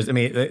can't just,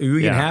 we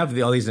can have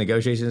all these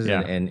negotiations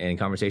and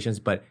conversations,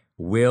 but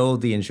will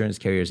the insurance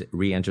carriers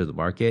re-enter the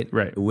market?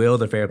 Right. Will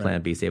the FAIR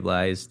Plan be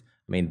stabilized?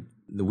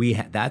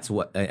 That's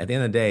what, at the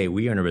end of the day,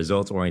 we are in a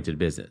results-oriented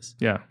business.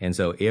 Yeah. And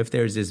so if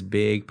there's this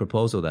big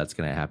proposal that's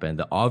going to happen,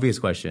 the obvious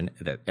question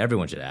that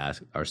everyone should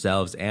ask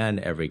ourselves and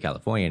every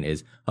Californian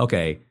is,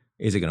 okay,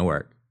 is it going to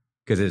work?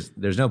 Because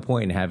there's no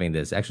point in having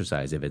this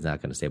exercise if it's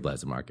not going to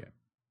stabilize the market.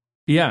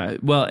 Yeah,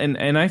 well,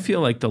 and I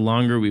feel like the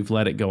longer we've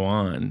let it go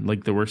on,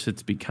 like the worse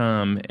it's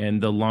become,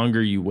 and the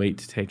longer you wait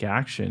to take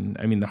action,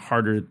 I mean, the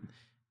harder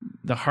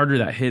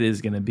that hit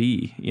is going to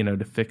be,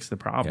 to fix the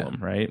problem,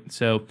 right?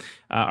 So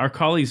our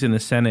colleagues in the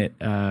Senate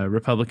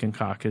Republican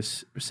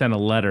caucus sent a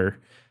letter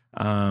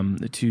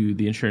to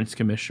the insurance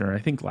commissioner, I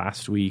think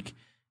last week,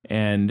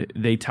 and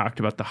they talked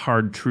about the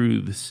hard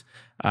truths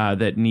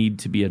that need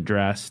to be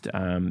addressed,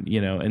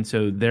 and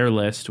so their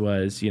list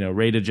was,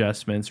 rate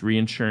adjustments,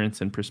 reinsurance,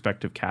 and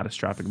prospective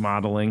catastrophic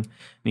modeling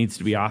needs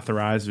to be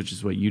authorized, which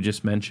is what you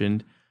just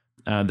mentioned.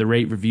 The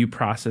rate review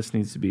process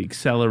needs to be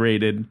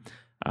accelerated.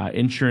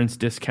 Insurance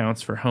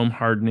discounts for home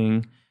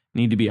hardening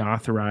need to be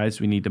authorized.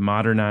 We need to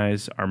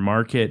modernize our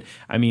market.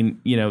 I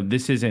mean,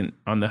 this isn't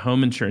on the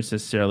home insurance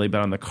necessarily,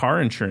 but on the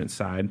car insurance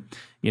side,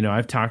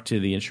 I've talked to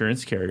the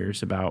insurance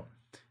carriers about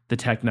the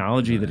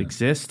technology that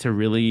exists to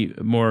really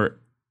more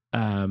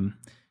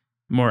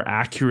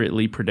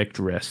accurately predict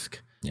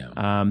risk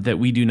that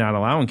we do not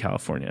allow in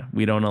California.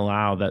 We don't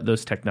allow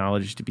those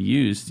technologies to be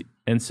used.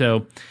 And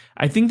so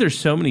I think there's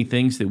so many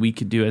things that we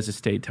could do as a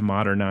state to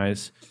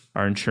modernize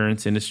our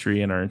insurance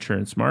industry and our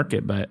insurance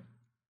market, but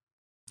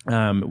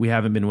we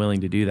haven't been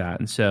willing to do that.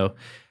 And so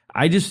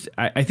I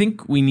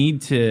think we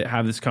need to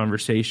have this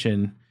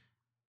conversation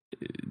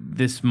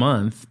this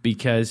month,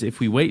 because if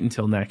we wait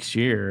until next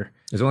year,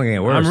 it's only going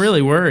to get worse. I'm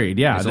really worried.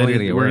 Yeah, it's that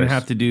only we're going to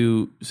have to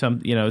do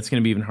some. It's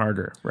going to be even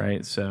harder,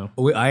 right? So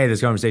I had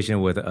this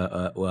conversation with with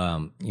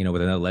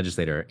another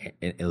legislator,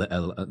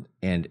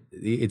 and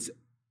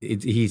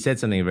he said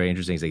something very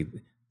interesting. He's like,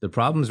 the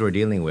problems we're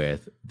dealing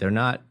with, they're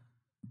not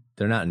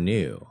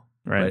new,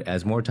 right? But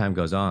as more time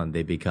goes on,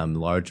 they become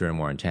larger and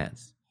more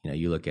intense.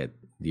 You look at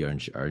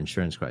our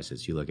insurance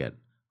crisis, you look at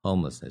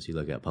homelessness, you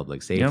look at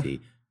public safety,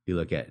 you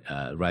look at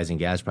rising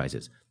gas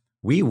prices.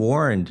 We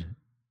warned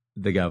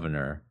the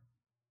governor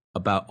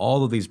about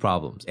all of these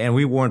problems, and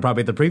we warned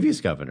probably the previous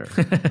governor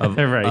of,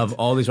 right. of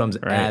all these problems.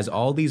 Right. As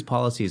all these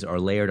policies are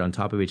layered on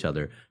top of each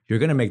other, you're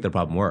going to make the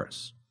problem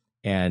worse.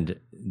 And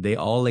they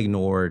all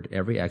ignored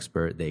every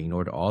expert. They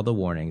ignored all the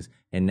warnings.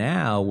 And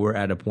now we're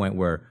at a point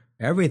where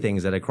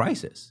everything's at a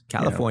crisis.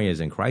 California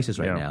is in crisis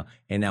right now.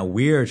 And now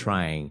we're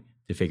trying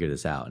to figure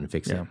this out and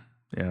fix it.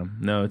 Yeah.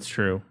 No, it's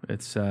true.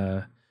 It's,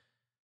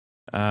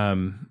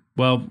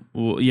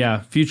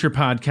 future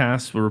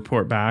podcasts will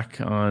report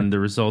back on the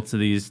results of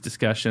these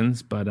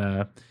discussions, but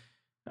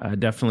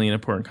definitely an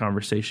important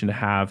conversation to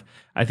have.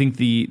 I think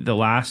the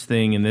last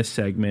thing in this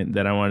segment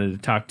that I wanted to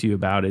talk to you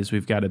about is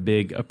we've got a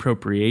big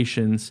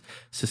appropriations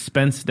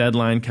suspense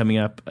deadline coming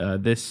up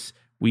this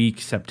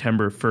week,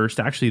 September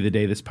 1st. Actually, the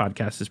day this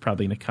podcast is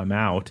probably going to come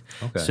out.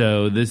 Okay.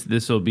 So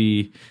this will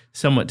be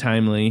somewhat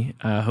timely,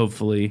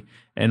 hopefully,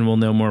 and we'll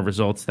know more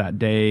results that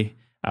day.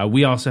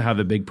 We also have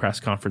a big press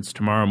conference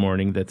tomorrow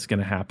morning that's going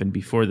to happen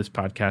before this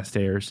podcast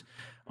airs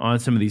on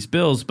some of these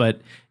bills.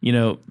 But,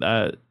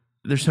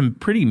 there's some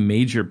pretty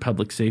major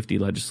public safety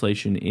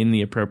legislation in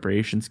the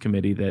Appropriations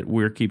Committee that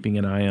we're keeping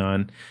an eye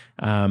on,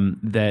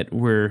 that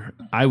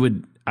I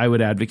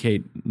would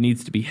advocate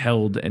needs to be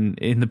held in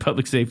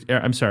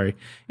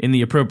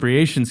the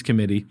Appropriations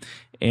Committee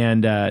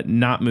and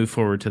not move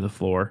forward to the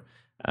floor.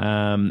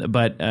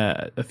 But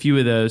a few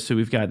of those. So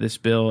we've got this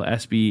bill,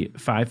 SB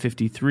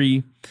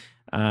 553,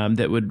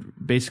 that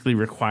would basically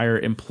require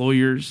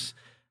employers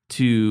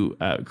to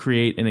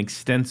create an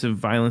extensive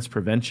violence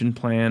prevention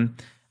plan,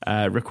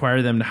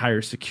 require them to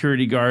hire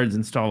security guards,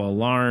 install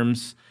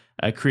alarms,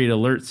 create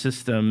alert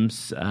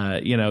systems,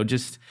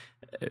 just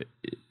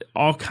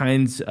all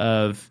kinds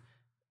of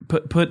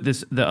put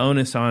the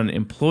onus on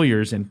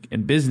employers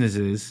and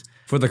businesses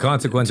for the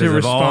consequences to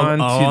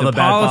respond of all to the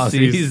bad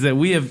policies that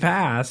we have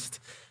passed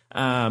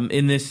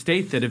in this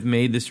state that have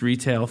made this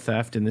retail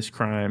theft and this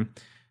crime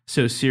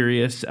so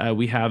serious.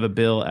 We have a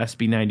bill,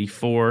 SB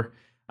 94,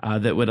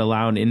 that would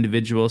allow an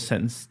individual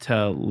sentenced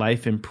to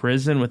life in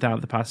prison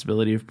without the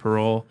possibility of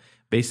parole,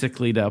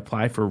 basically to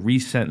apply for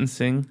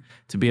resentencing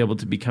to be able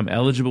to become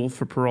eligible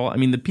for parole. I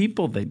mean, the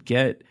people that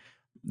get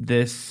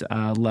this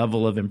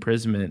level of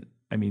imprisonment,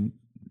 I mean,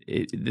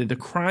 the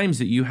crimes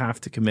that you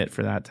have to commit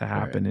for that to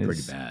happen is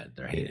pretty bad.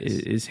 They're heinous.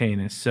 Is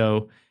heinous.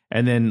 So,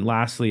 and then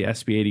lastly,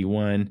 SB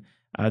 81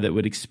 that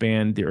would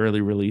expand the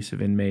early release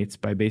of inmates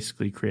by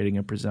basically creating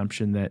a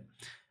presumption that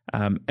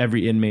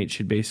every inmate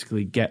should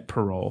basically get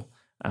parole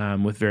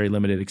with very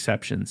limited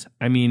exceptions.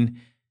 I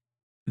mean,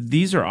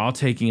 these are all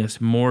taking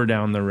us more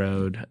down the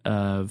road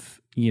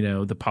of,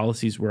 the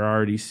policies we're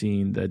already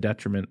seeing, the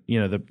detriment,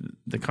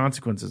 the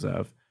consequences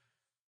of.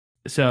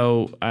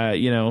 So,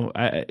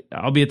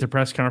 I'll be at the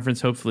press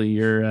conference. Hopefully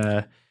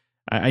you're,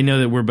 I know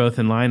that we're both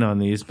in line on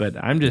these, but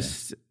I'm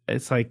just,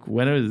 it's like,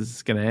 when is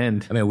this going to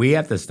end? I mean, we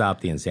have to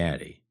stop the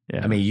insanity.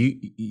 Yeah. I mean,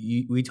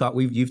 you've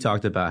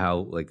talked about how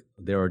like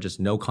there are just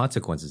no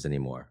consequences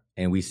anymore.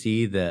 And we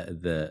see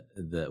the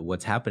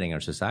what's happening in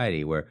our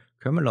society where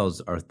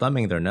criminals are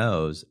thumbing their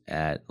nose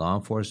at law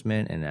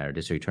enforcement and our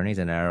district attorneys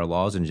and our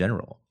laws in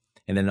general.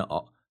 And then,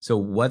 so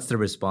what's the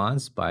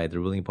response by the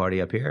ruling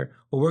party up here?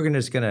 Well, we're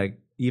just going to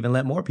even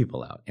let more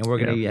people out, and we're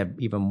going to have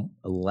even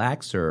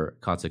laxer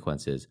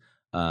consequences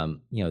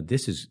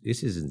this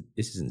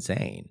is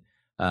insane.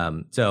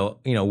 So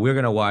we're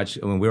gonna watch.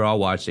 I mean, we're all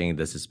watching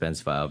the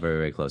suspense file very,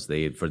 very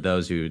closely. For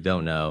those who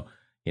don't know,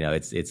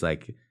 it's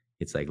like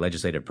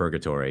legislative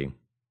purgatory.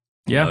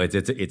 Yeah,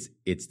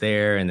 it's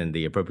there, and then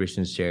the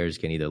appropriations chairs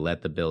can either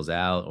let the bills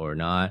out or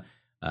not.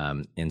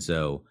 And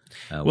so,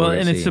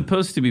 it's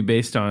supposed to be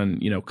based on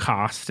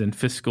cost and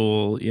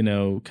fiscal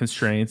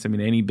constraints. I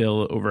mean, any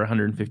bill over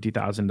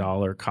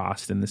 $150,000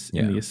 cost in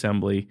the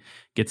assembly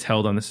gets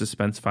held on the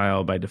suspense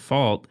file by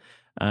default.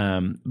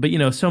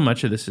 But so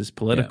much of this is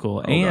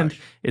political,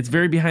 it's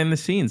very behind the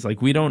scenes.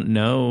 Like, we don't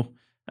know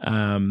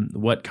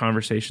what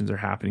conversations are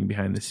happening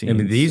behind the scenes. I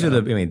mean, these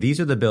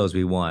are the bills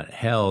we want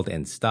held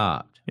and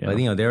stopped. Yeah.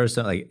 But there are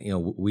some,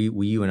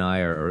 you and I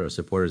are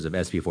supporters of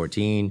SB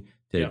 14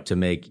 to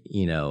make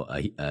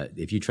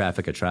if you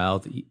traffic a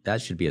child,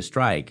 that should be a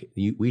strike.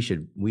 We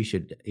should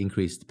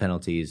increase the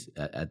penalties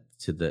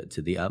to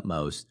the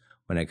utmost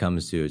when it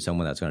comes to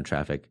someone that's going to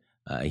traffic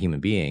a human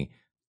being.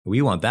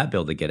 We want that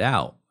bill to get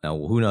out. Now,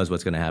 who knows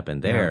what's going to happen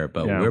there?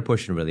 But we're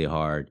pushing really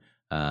hard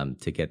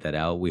to get that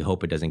out. We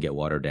hope it doesn't get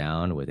watered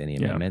down with any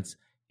amendments.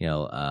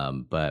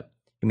 But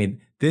I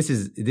mean, this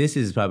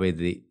is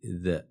probably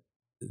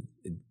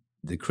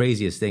the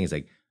craziest thing. Is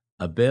like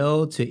a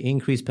bill to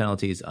increase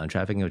penalties on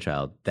trafficking of a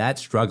child that's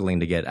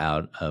struggling to get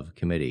out of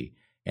committee,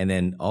 and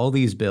then all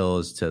these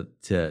bills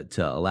to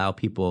allow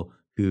people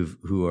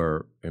who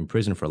are in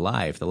prison for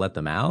life to let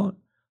them out.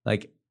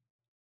 Like,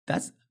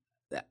 that's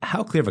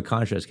how clear of a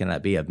contrast can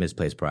that be of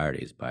misplaced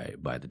priorities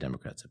by the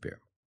Democrats up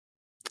here?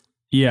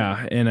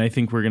 Yeah, and I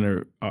think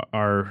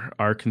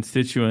our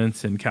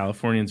constituents and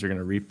Californians are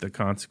gonna reap the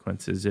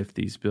consequences if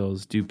these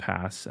bills do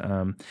pass.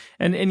 And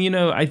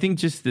I think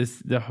just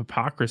the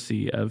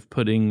hypocrisy of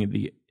putting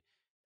the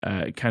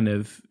kind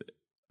of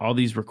all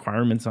these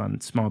requirements on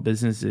small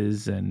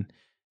businesses and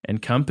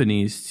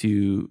companies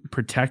to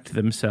protect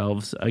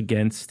themselves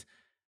against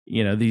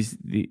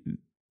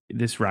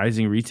this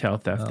rising retail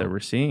theft that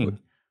we're seeing.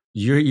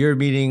 You're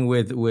meeting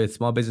with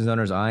small business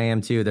owners. I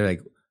am too. They're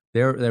like.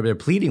 They're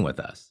pleading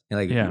with us.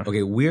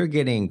 Okay, we're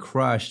getting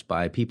crushed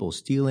by people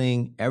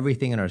stealing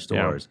everything in our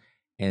stores.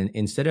 Yeah. And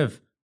instead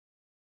of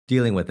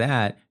dealing with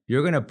that,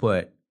 you're going to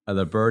put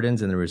the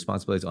burdens and the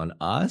responsibilities on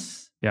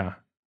us. Yeah.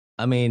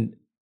 I mean,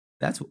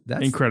 that's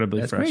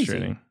incredibly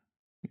frustrating.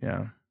 Crazy.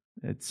 Yeah,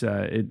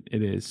 it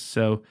is.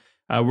 So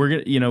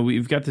we're gonna,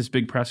 we've got this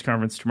big press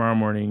conference tomorrow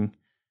morning,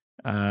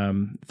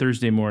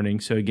 Thursday morning.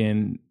 So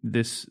again,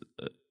 this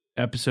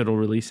episode will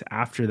release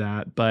after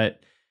that, but.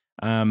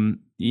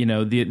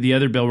 The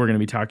other bill we're going to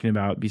be talking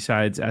about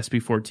besides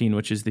SB 14,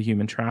 which is the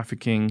human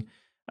trafficking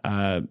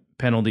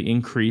penalty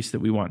increase that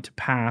we want to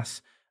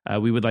pass,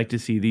 we would like to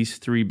see these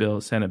three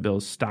Senate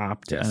bills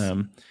stopped. Yes.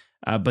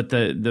 But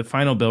the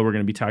final bill we're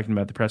going to be talking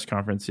about at the press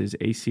conference is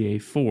ACA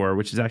 4,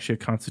 which is actually a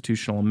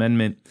constitutional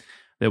amendment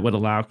that would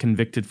allow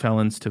convicted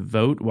felons to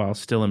vote while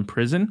still in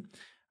prison.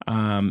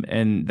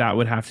 And that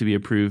would have to be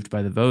approved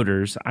by the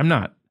voters. I'm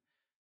not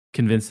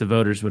convinced the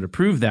voters would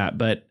approve that,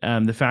 but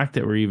the fact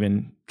that we're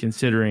even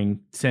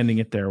considering sending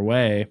it their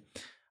way,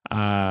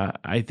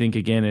 I think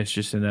again it's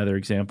just another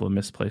example of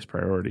misplaced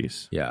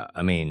priorities. Yeah,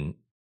 I mean,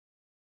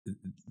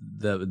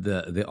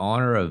 the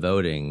honor of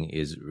voting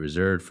is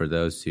reserved for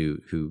those who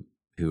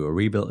are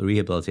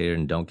rehabilitated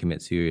and don't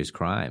commit serious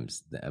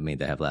crimes. I mean,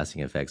 that have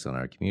lasting effects on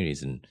our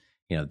communities, and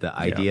the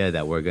idea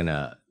that we're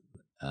gonna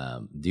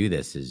do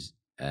this is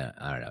I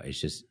don't know. It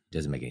just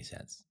doesn't make any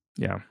sense.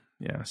 Yeah.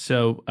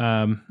 So.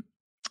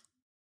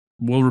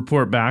 We'll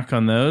report back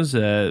on those.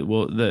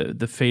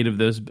 The fate of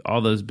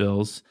all those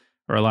bills,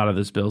 or a lot of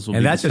those bills, will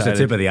and be that's decided just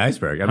the tip of the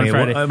iceberg. I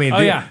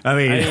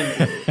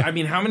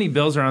mean, how many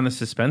bills are on the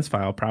suspense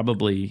file?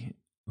 Probably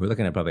we're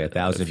looking at probably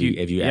 1,000 if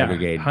you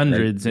aggregate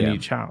hundreds in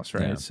each house,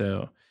 right? Yeah.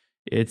 So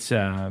it's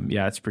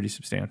it's pretty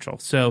substantial.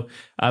 So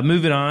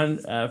moving on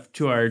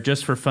to our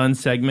Just for Fun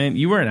segment.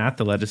 You weren't at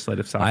the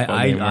legislative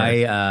softball game.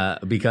 I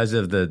because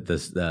of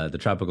the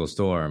tropical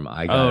storm,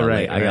 I got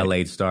a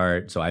late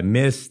start, so I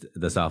missed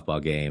the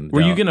softball game.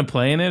 Were you going to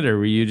play in it, or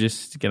were you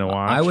just going to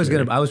watch? I was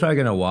probably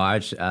going to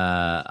watch.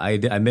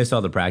 I missed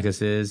all the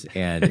practices,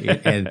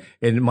 and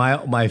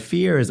my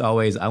fear is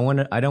always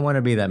I don't want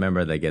to be that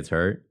member that gets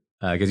hurt.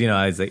 Because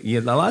it's like a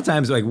lot of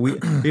times like we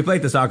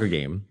played the soccer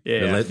game.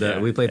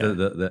 We played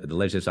the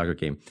legislative soccer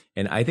game,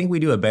 and I think we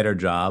do a better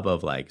job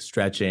of like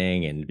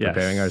stretching and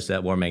preparing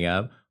ourselves, warming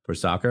up for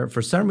soccer.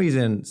 For some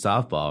reason,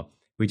 softball,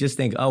 we just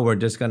think, we're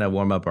just gonna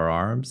warm up our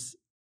arms,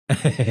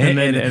 and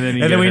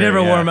then we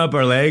never warm up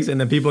our legs, and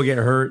then people get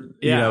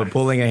hurt,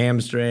 pulling a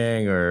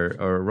hamstring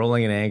or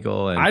rolling an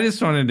ankle. And I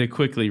just wanted to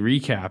quickly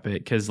recap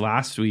it because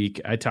last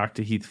week I talked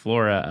to Heath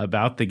Flora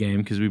about the game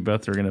because we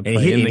both were going to play in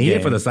the game. He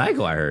hit for the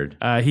cycle, I heard.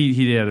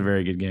 He did have a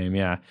very good game,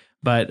 yeah.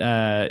 But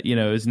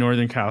it was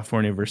Northern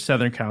California versus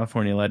Southern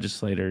California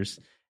legislators,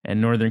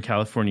 and Northern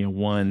California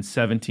won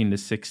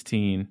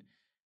 17-16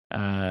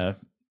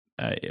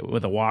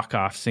 with a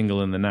walk-off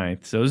single in the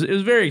ninth. So it was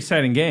a very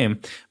exciting game.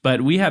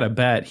 But we had a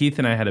bet. Heath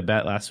and I had a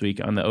bet last week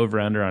on the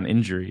over-under on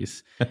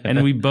injuries,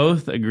 and we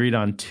both agreed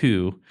on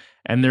 2.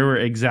 And there were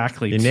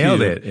exactly 2. You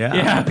nailed it.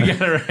 Yeah, we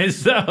got it right.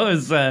 So it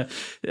was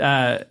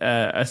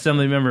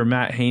Assemblymember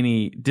Matt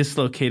Haney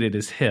dislocated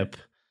his hip.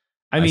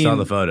 I mean, saw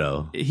the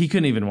photo. He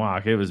couldn't even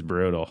walk. It was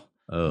brutal.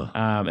 Oh,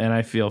 and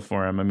I feel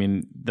for him. I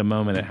mean, the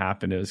moment it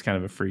happened, it was kind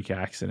of a freak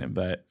accident.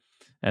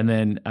 And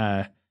then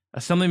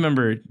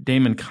Assemblymember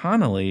Damon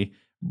Connolly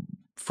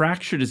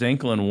fractured his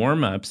ankle in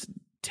warmups,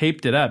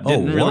 taped it up,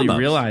 didn't really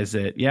realize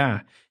it.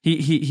 Yeah,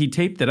 he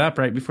taped it up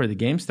right before the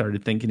game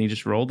started, thinking he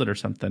just rolled it or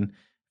something.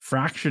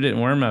 Fractured it in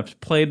warmups,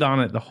 played on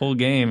it the whole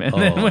game, and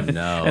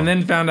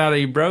then found out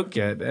he broke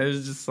it. It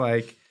was just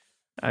like,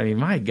 I mean,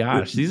 my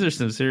gosh, these are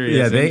some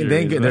serious.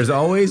 Yeah, there's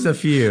always a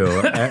few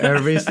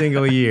every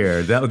single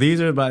year. These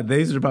are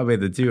probably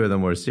the 2 of the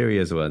more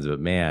serious ones.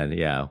 But man,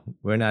 yeah,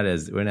 we're not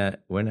as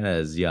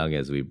young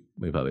as we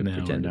probably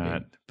pretend to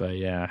be. But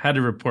yeah, had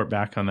to report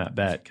back on that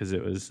bet because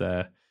it was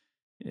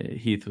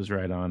Heath was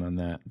right on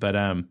that.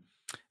 But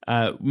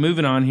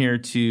moving on here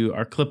to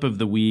our clip of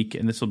the week,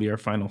 and this will be our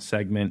final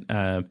segment.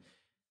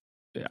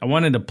 I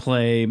wanted to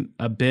play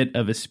a bit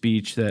of a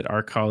speech that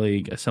our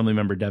colleague,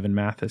 Assemblymember Devin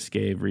Mathis,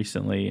 gave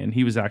recently, and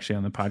he was actually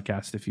on the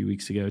podcast a few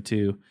weeks ago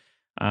too.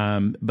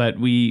 But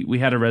we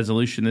had a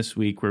resolution this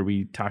week where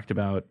we talked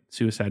about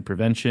suicide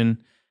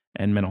prevention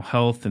and mental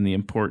health and the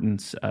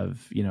importance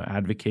of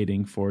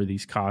advocating for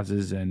these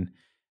causes and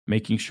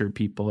making sure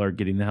people are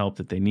getting the help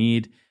that they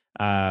need.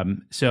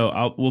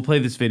 So we'll play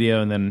this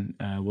video and then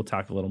we'll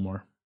talk a little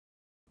more.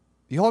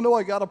 You all know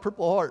I got a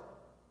Purple Heart.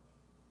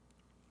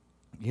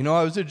 You know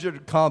I was injured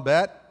in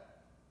combat.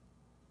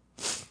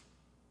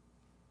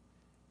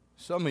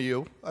 Some of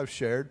you I've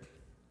shared.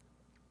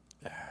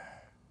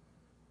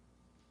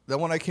 Then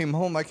when I came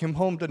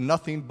home to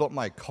nothing but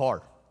my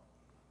car.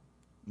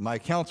 My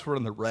accounts were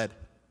in the red.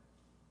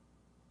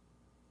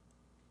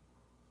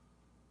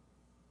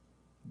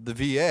 The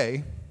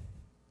VA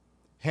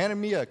handed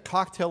me a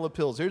cocktail of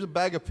pills. Here's a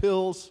bag of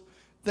pills.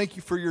 Thank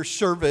you for your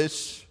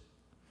service.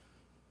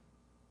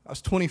 I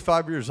was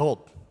 25 years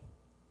old.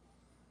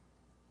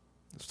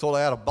 I was told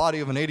I had a body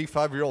of an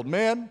 85-year-old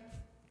man.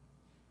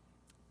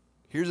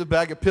 Here's a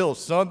bag of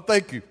pills, son.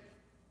 Thank you.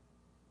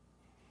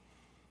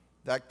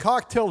 That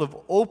cocktail of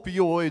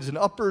opioids and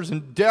uppers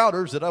and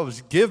downers that I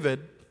was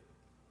given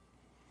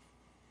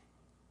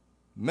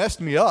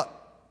messed me up.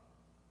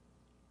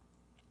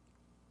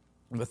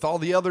 With all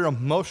the other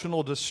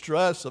emotional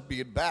distress of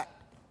being back,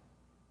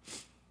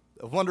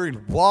 of wondering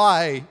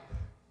why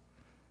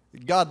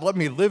God let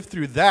me live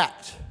through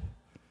that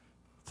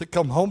to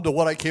come home to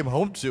what I came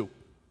home to.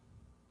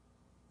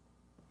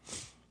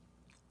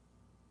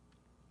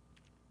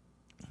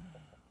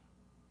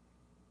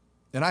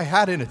 And I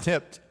had an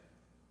attempt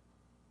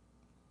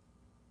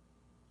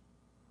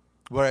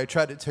where I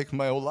tried to take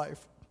my own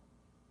life.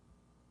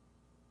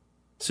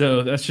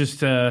 So that's just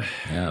very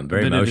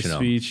emotional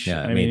speech.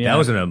 Yeah, I mean that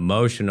was an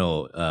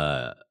emotional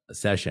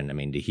session. I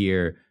mean, to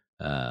hear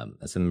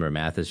Assemblymember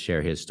Mathis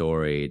share his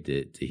story,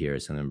 to hear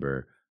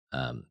Assemblymember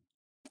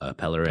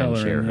Pellerin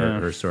share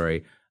her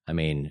story. I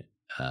mean,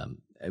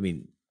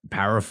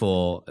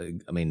 powerful.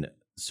 I mean,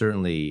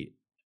 certainly,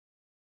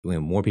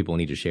 more people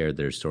need to share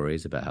their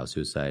stories about how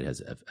suicide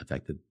has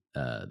affected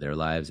their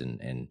lives,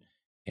 and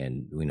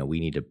we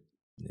need to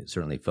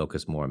certainly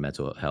focus more on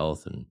mental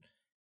health. And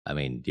I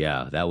mean,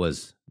 yeah, that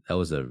was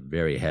a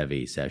very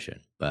heavy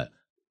session, but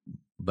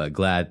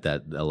glad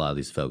that a lot of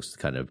these folks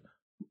kind of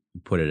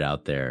put it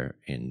out there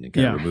and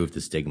kind of remove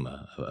the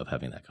stigma of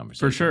having that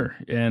conversation. For sure.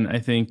 And I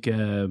think,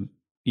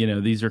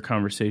 these are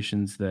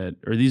conversations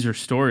these are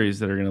stories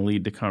that are going to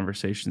lead to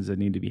conversations that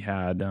need to be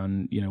had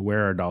on,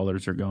 where our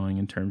dollars are going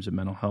in terms of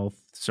Mental Health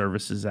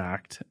Services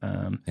Act.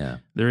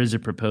 There is a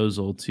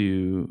proposal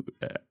to,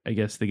 I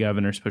guess the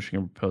governor's pushing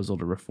a proposal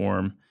to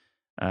reform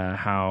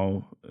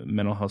how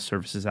Mental Health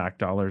Services Act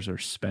dollars are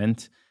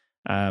spent.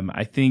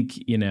 I think,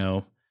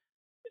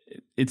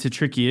 it's a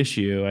tricky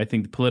issue. I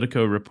think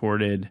Politico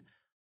reported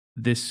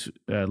this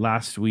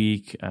last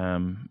week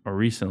or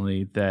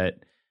recently that,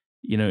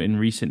 in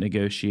recent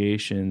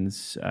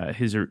negotiations,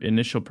 his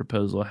initial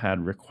proposal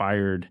had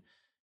required,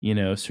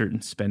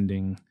 certain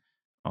spending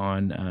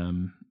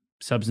on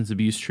substance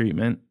abuse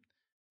treatment.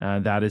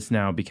 That has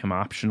now become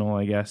optional,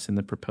 I guess, in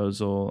the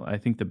proposal. I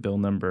think the bill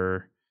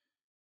number,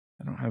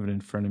 I don't have it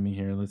in front of me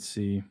here. Let's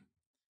see.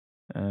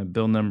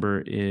 Bill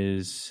number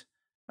is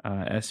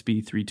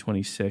SB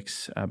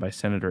 326 by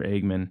Senator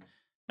Eggman.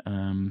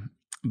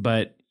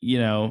 But,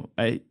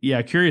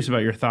 curious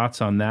about your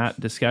thoughts on that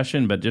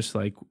discussion, but just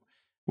like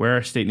where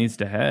our state needs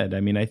to head. I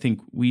mean, I think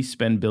we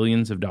spend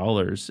billions of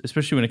dollars,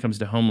 especially when it comes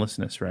to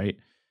homelessness, right,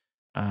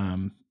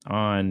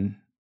 on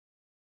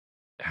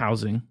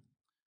housing.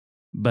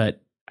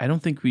 But I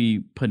don't think we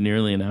put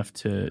nearly enough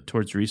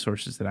towards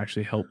resources that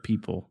actually help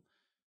people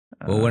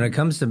Well, when it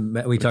comes to,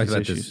 we talked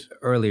about issues. this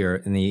earlier,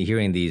 and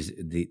hearing these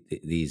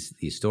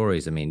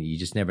stories. I mean, you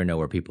just never know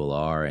where people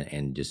are,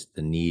 and just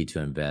the need to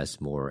invest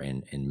more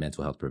in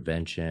mental health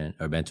prevention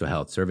or mental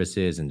health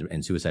services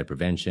and suicide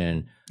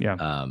prevention.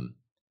 Yeah.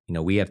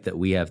 We have to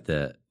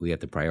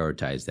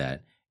prioritize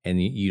that.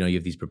 And you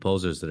have these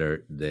proposals that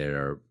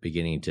are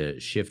beginning to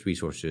shift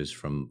resources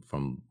from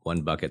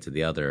one bucket to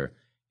the other.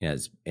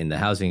 In the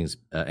housing,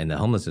 in the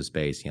homelessness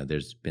space,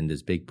 there's been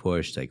this big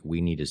push like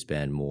we need to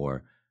spend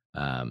more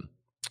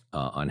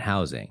on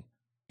housing,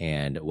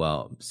 and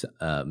while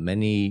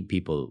many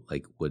people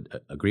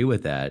would agree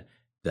with that,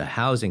 the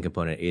housing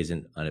component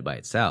isn't on it by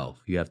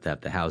itself. You have to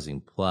have the housing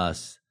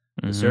plus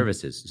the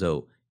services.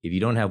 So if you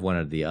don't have one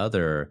or the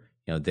other,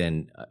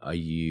 then are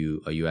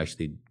you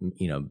actually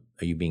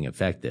are you being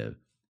effective?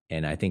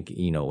 And I think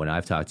when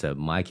I've talked to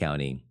my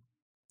county,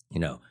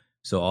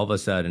 so all of a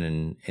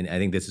sudden, and I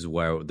think this is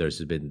where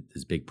there's been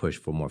this big push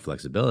for more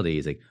flexibility.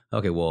 It's like,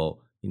 okay,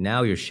 well,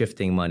 now you're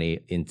shifting money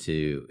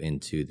into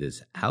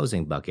this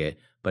housing bucket,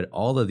 but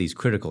all of these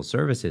critical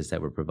services that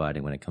we're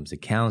providing when it comes to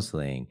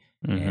counseling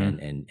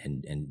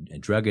and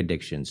drug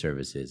addiction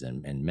services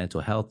and mental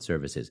health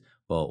services,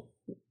 well,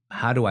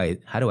 how do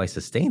I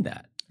sustain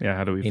that? Yeah,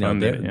 how do we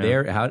fund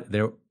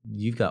it?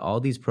 You've got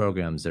all these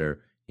programs that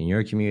are in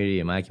your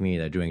community, in my community,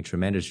 that are doing a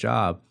tremendous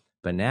job,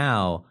 but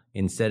now I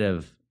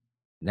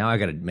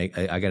got to make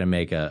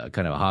a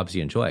kind of a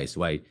Hobbesian choice.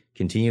 Do I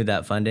continue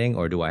that funding,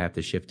 or do I have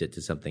to shift it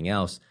to something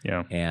else?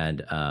 Yeah,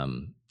 and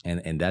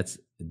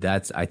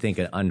that's I think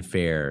an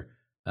unfair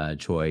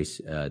choice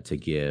to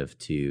give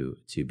to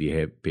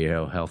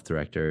behavioral health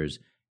directors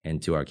and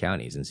to our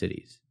counties and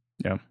cities.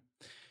 Yeah.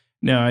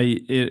 No,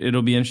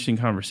 it'll be an interesting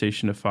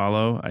conversation to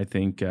follow. I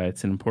think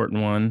it's an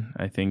important one.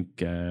 I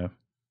think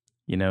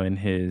in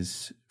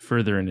his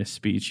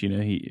speech,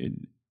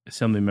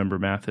 Assemblymember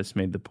Mathis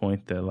made the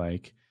point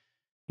that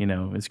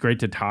it's great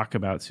to talk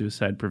about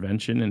suicide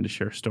prevention and to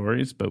share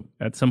stories, but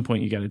at some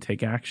point you got to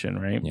take action,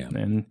 right? Yeah.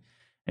 And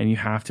you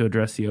have to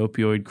address the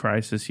opioid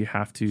crisis. You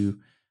have to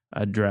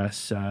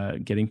address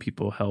getting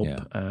people help.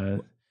 Yeah.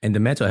 And the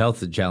mental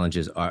health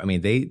challenges are,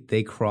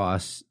 they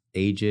cross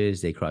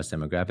ages, they cross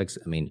demographics.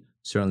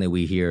 Certainly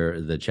we hear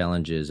the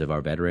challenges of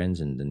our veterans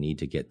and the need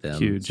to get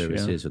them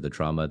services or the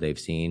trauma they've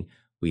seen.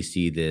 We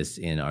see this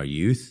in our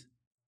youth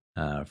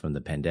from the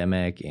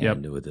pandemic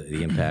and with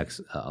the impacts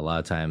a lot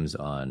of times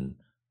on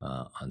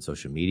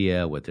social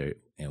media, what they're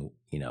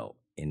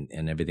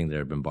and everything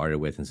they're bombarded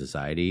with in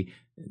society.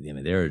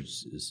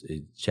 There's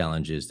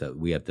challenges that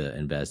we have to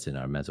invest in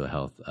our mental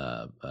health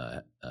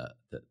the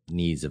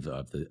needs of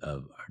our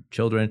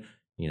children.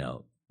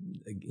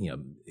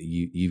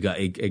 You've got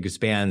it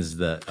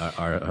expands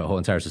our whole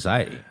entire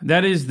society.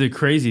 That is the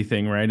crazy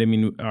thing, right?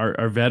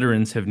 Our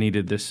veterans have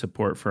needed this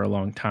support for a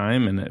long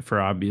time, and for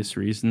obvious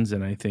reasons,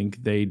 and I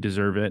think they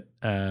deserve it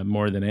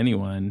more than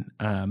anyone.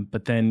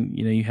 But then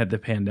you had the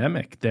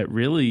pandemic that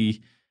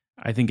really,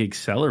 I think,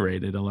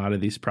 accelerated a lot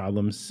of these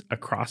problems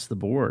across the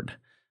board,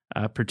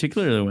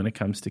 particularly when it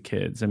comes to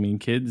kids.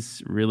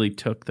 Kids really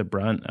took the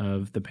brunt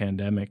of the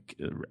pandemic,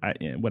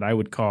 what I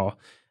would call,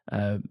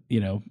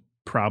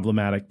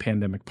 problematic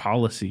pandemic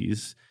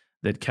policies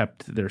that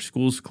kept their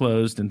schools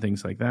closed and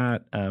things like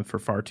that for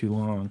far too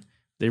long.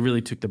 They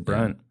really took the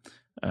brunt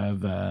of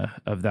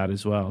that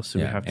as well. So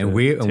we have to,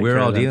 we're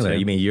all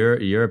dealing with it.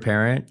 You're a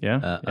parent,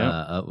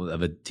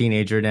 of a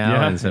teenager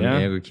now and some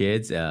younger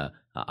kids.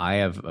 I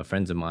have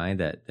friends of mine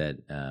that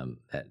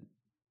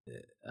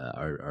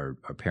are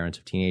parents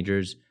of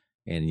teenagers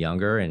and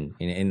younger,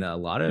 and a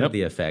lot of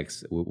the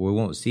effects we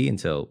won't see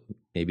until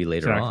maybe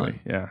later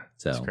on. Yeah,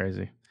 so it's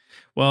crazy.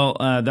 Well,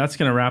 that's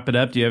going to wrap it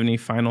up. Do you have any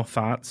final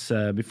thoughts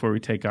before we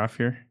take off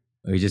here?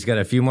 We just got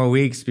a few more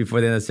weeks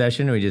before the end of the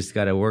session. We just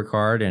got to work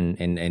hard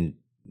and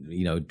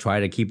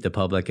try to keep the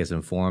public as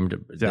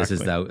informed. Exactly.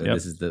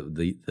 This is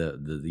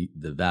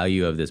the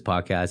value of this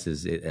podcast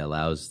is it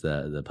allows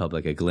the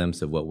public a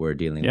glimpse of what we're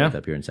dealing with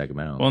up here in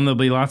Sacramento. Well, and there'll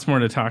be lots more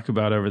to talk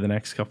about over the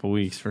next couple of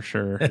weeks for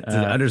sure. It's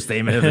an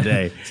understatement of the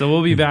day. So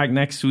we'll be back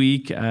next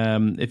week.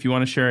 If you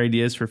want to share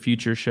ideas for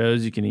future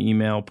shows, you can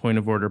email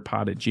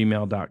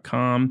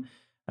pointoforderpod@gmail.com.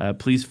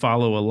 Please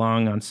follow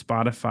along on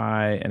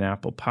Spotify and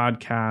Apple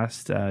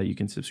Podcast. You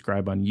can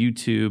subscribe on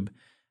YouTube.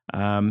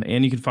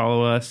 And you can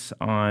follow us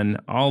on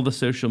all the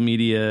social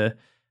media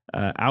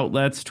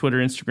outlets, Twitter,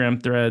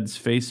 Instagram, Threads,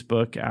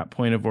 Facebook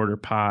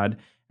 @PointOfOrderPod.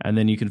 And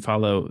then you can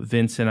follow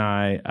Vince and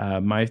I.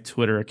 My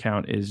Twitter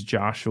account is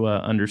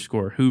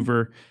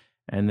Joshua_Hoover.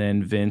 And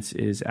then Vince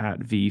is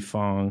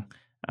 @VFong.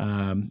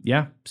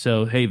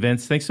 So, hey,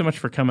 Vince, thanks so much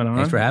for coming on.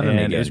 Thanks for having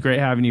me again. It was great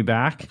having you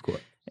back. Of course.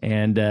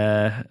 And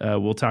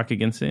we'll talk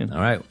again soon. All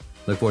right.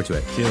 Look forward to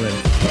it. See you later.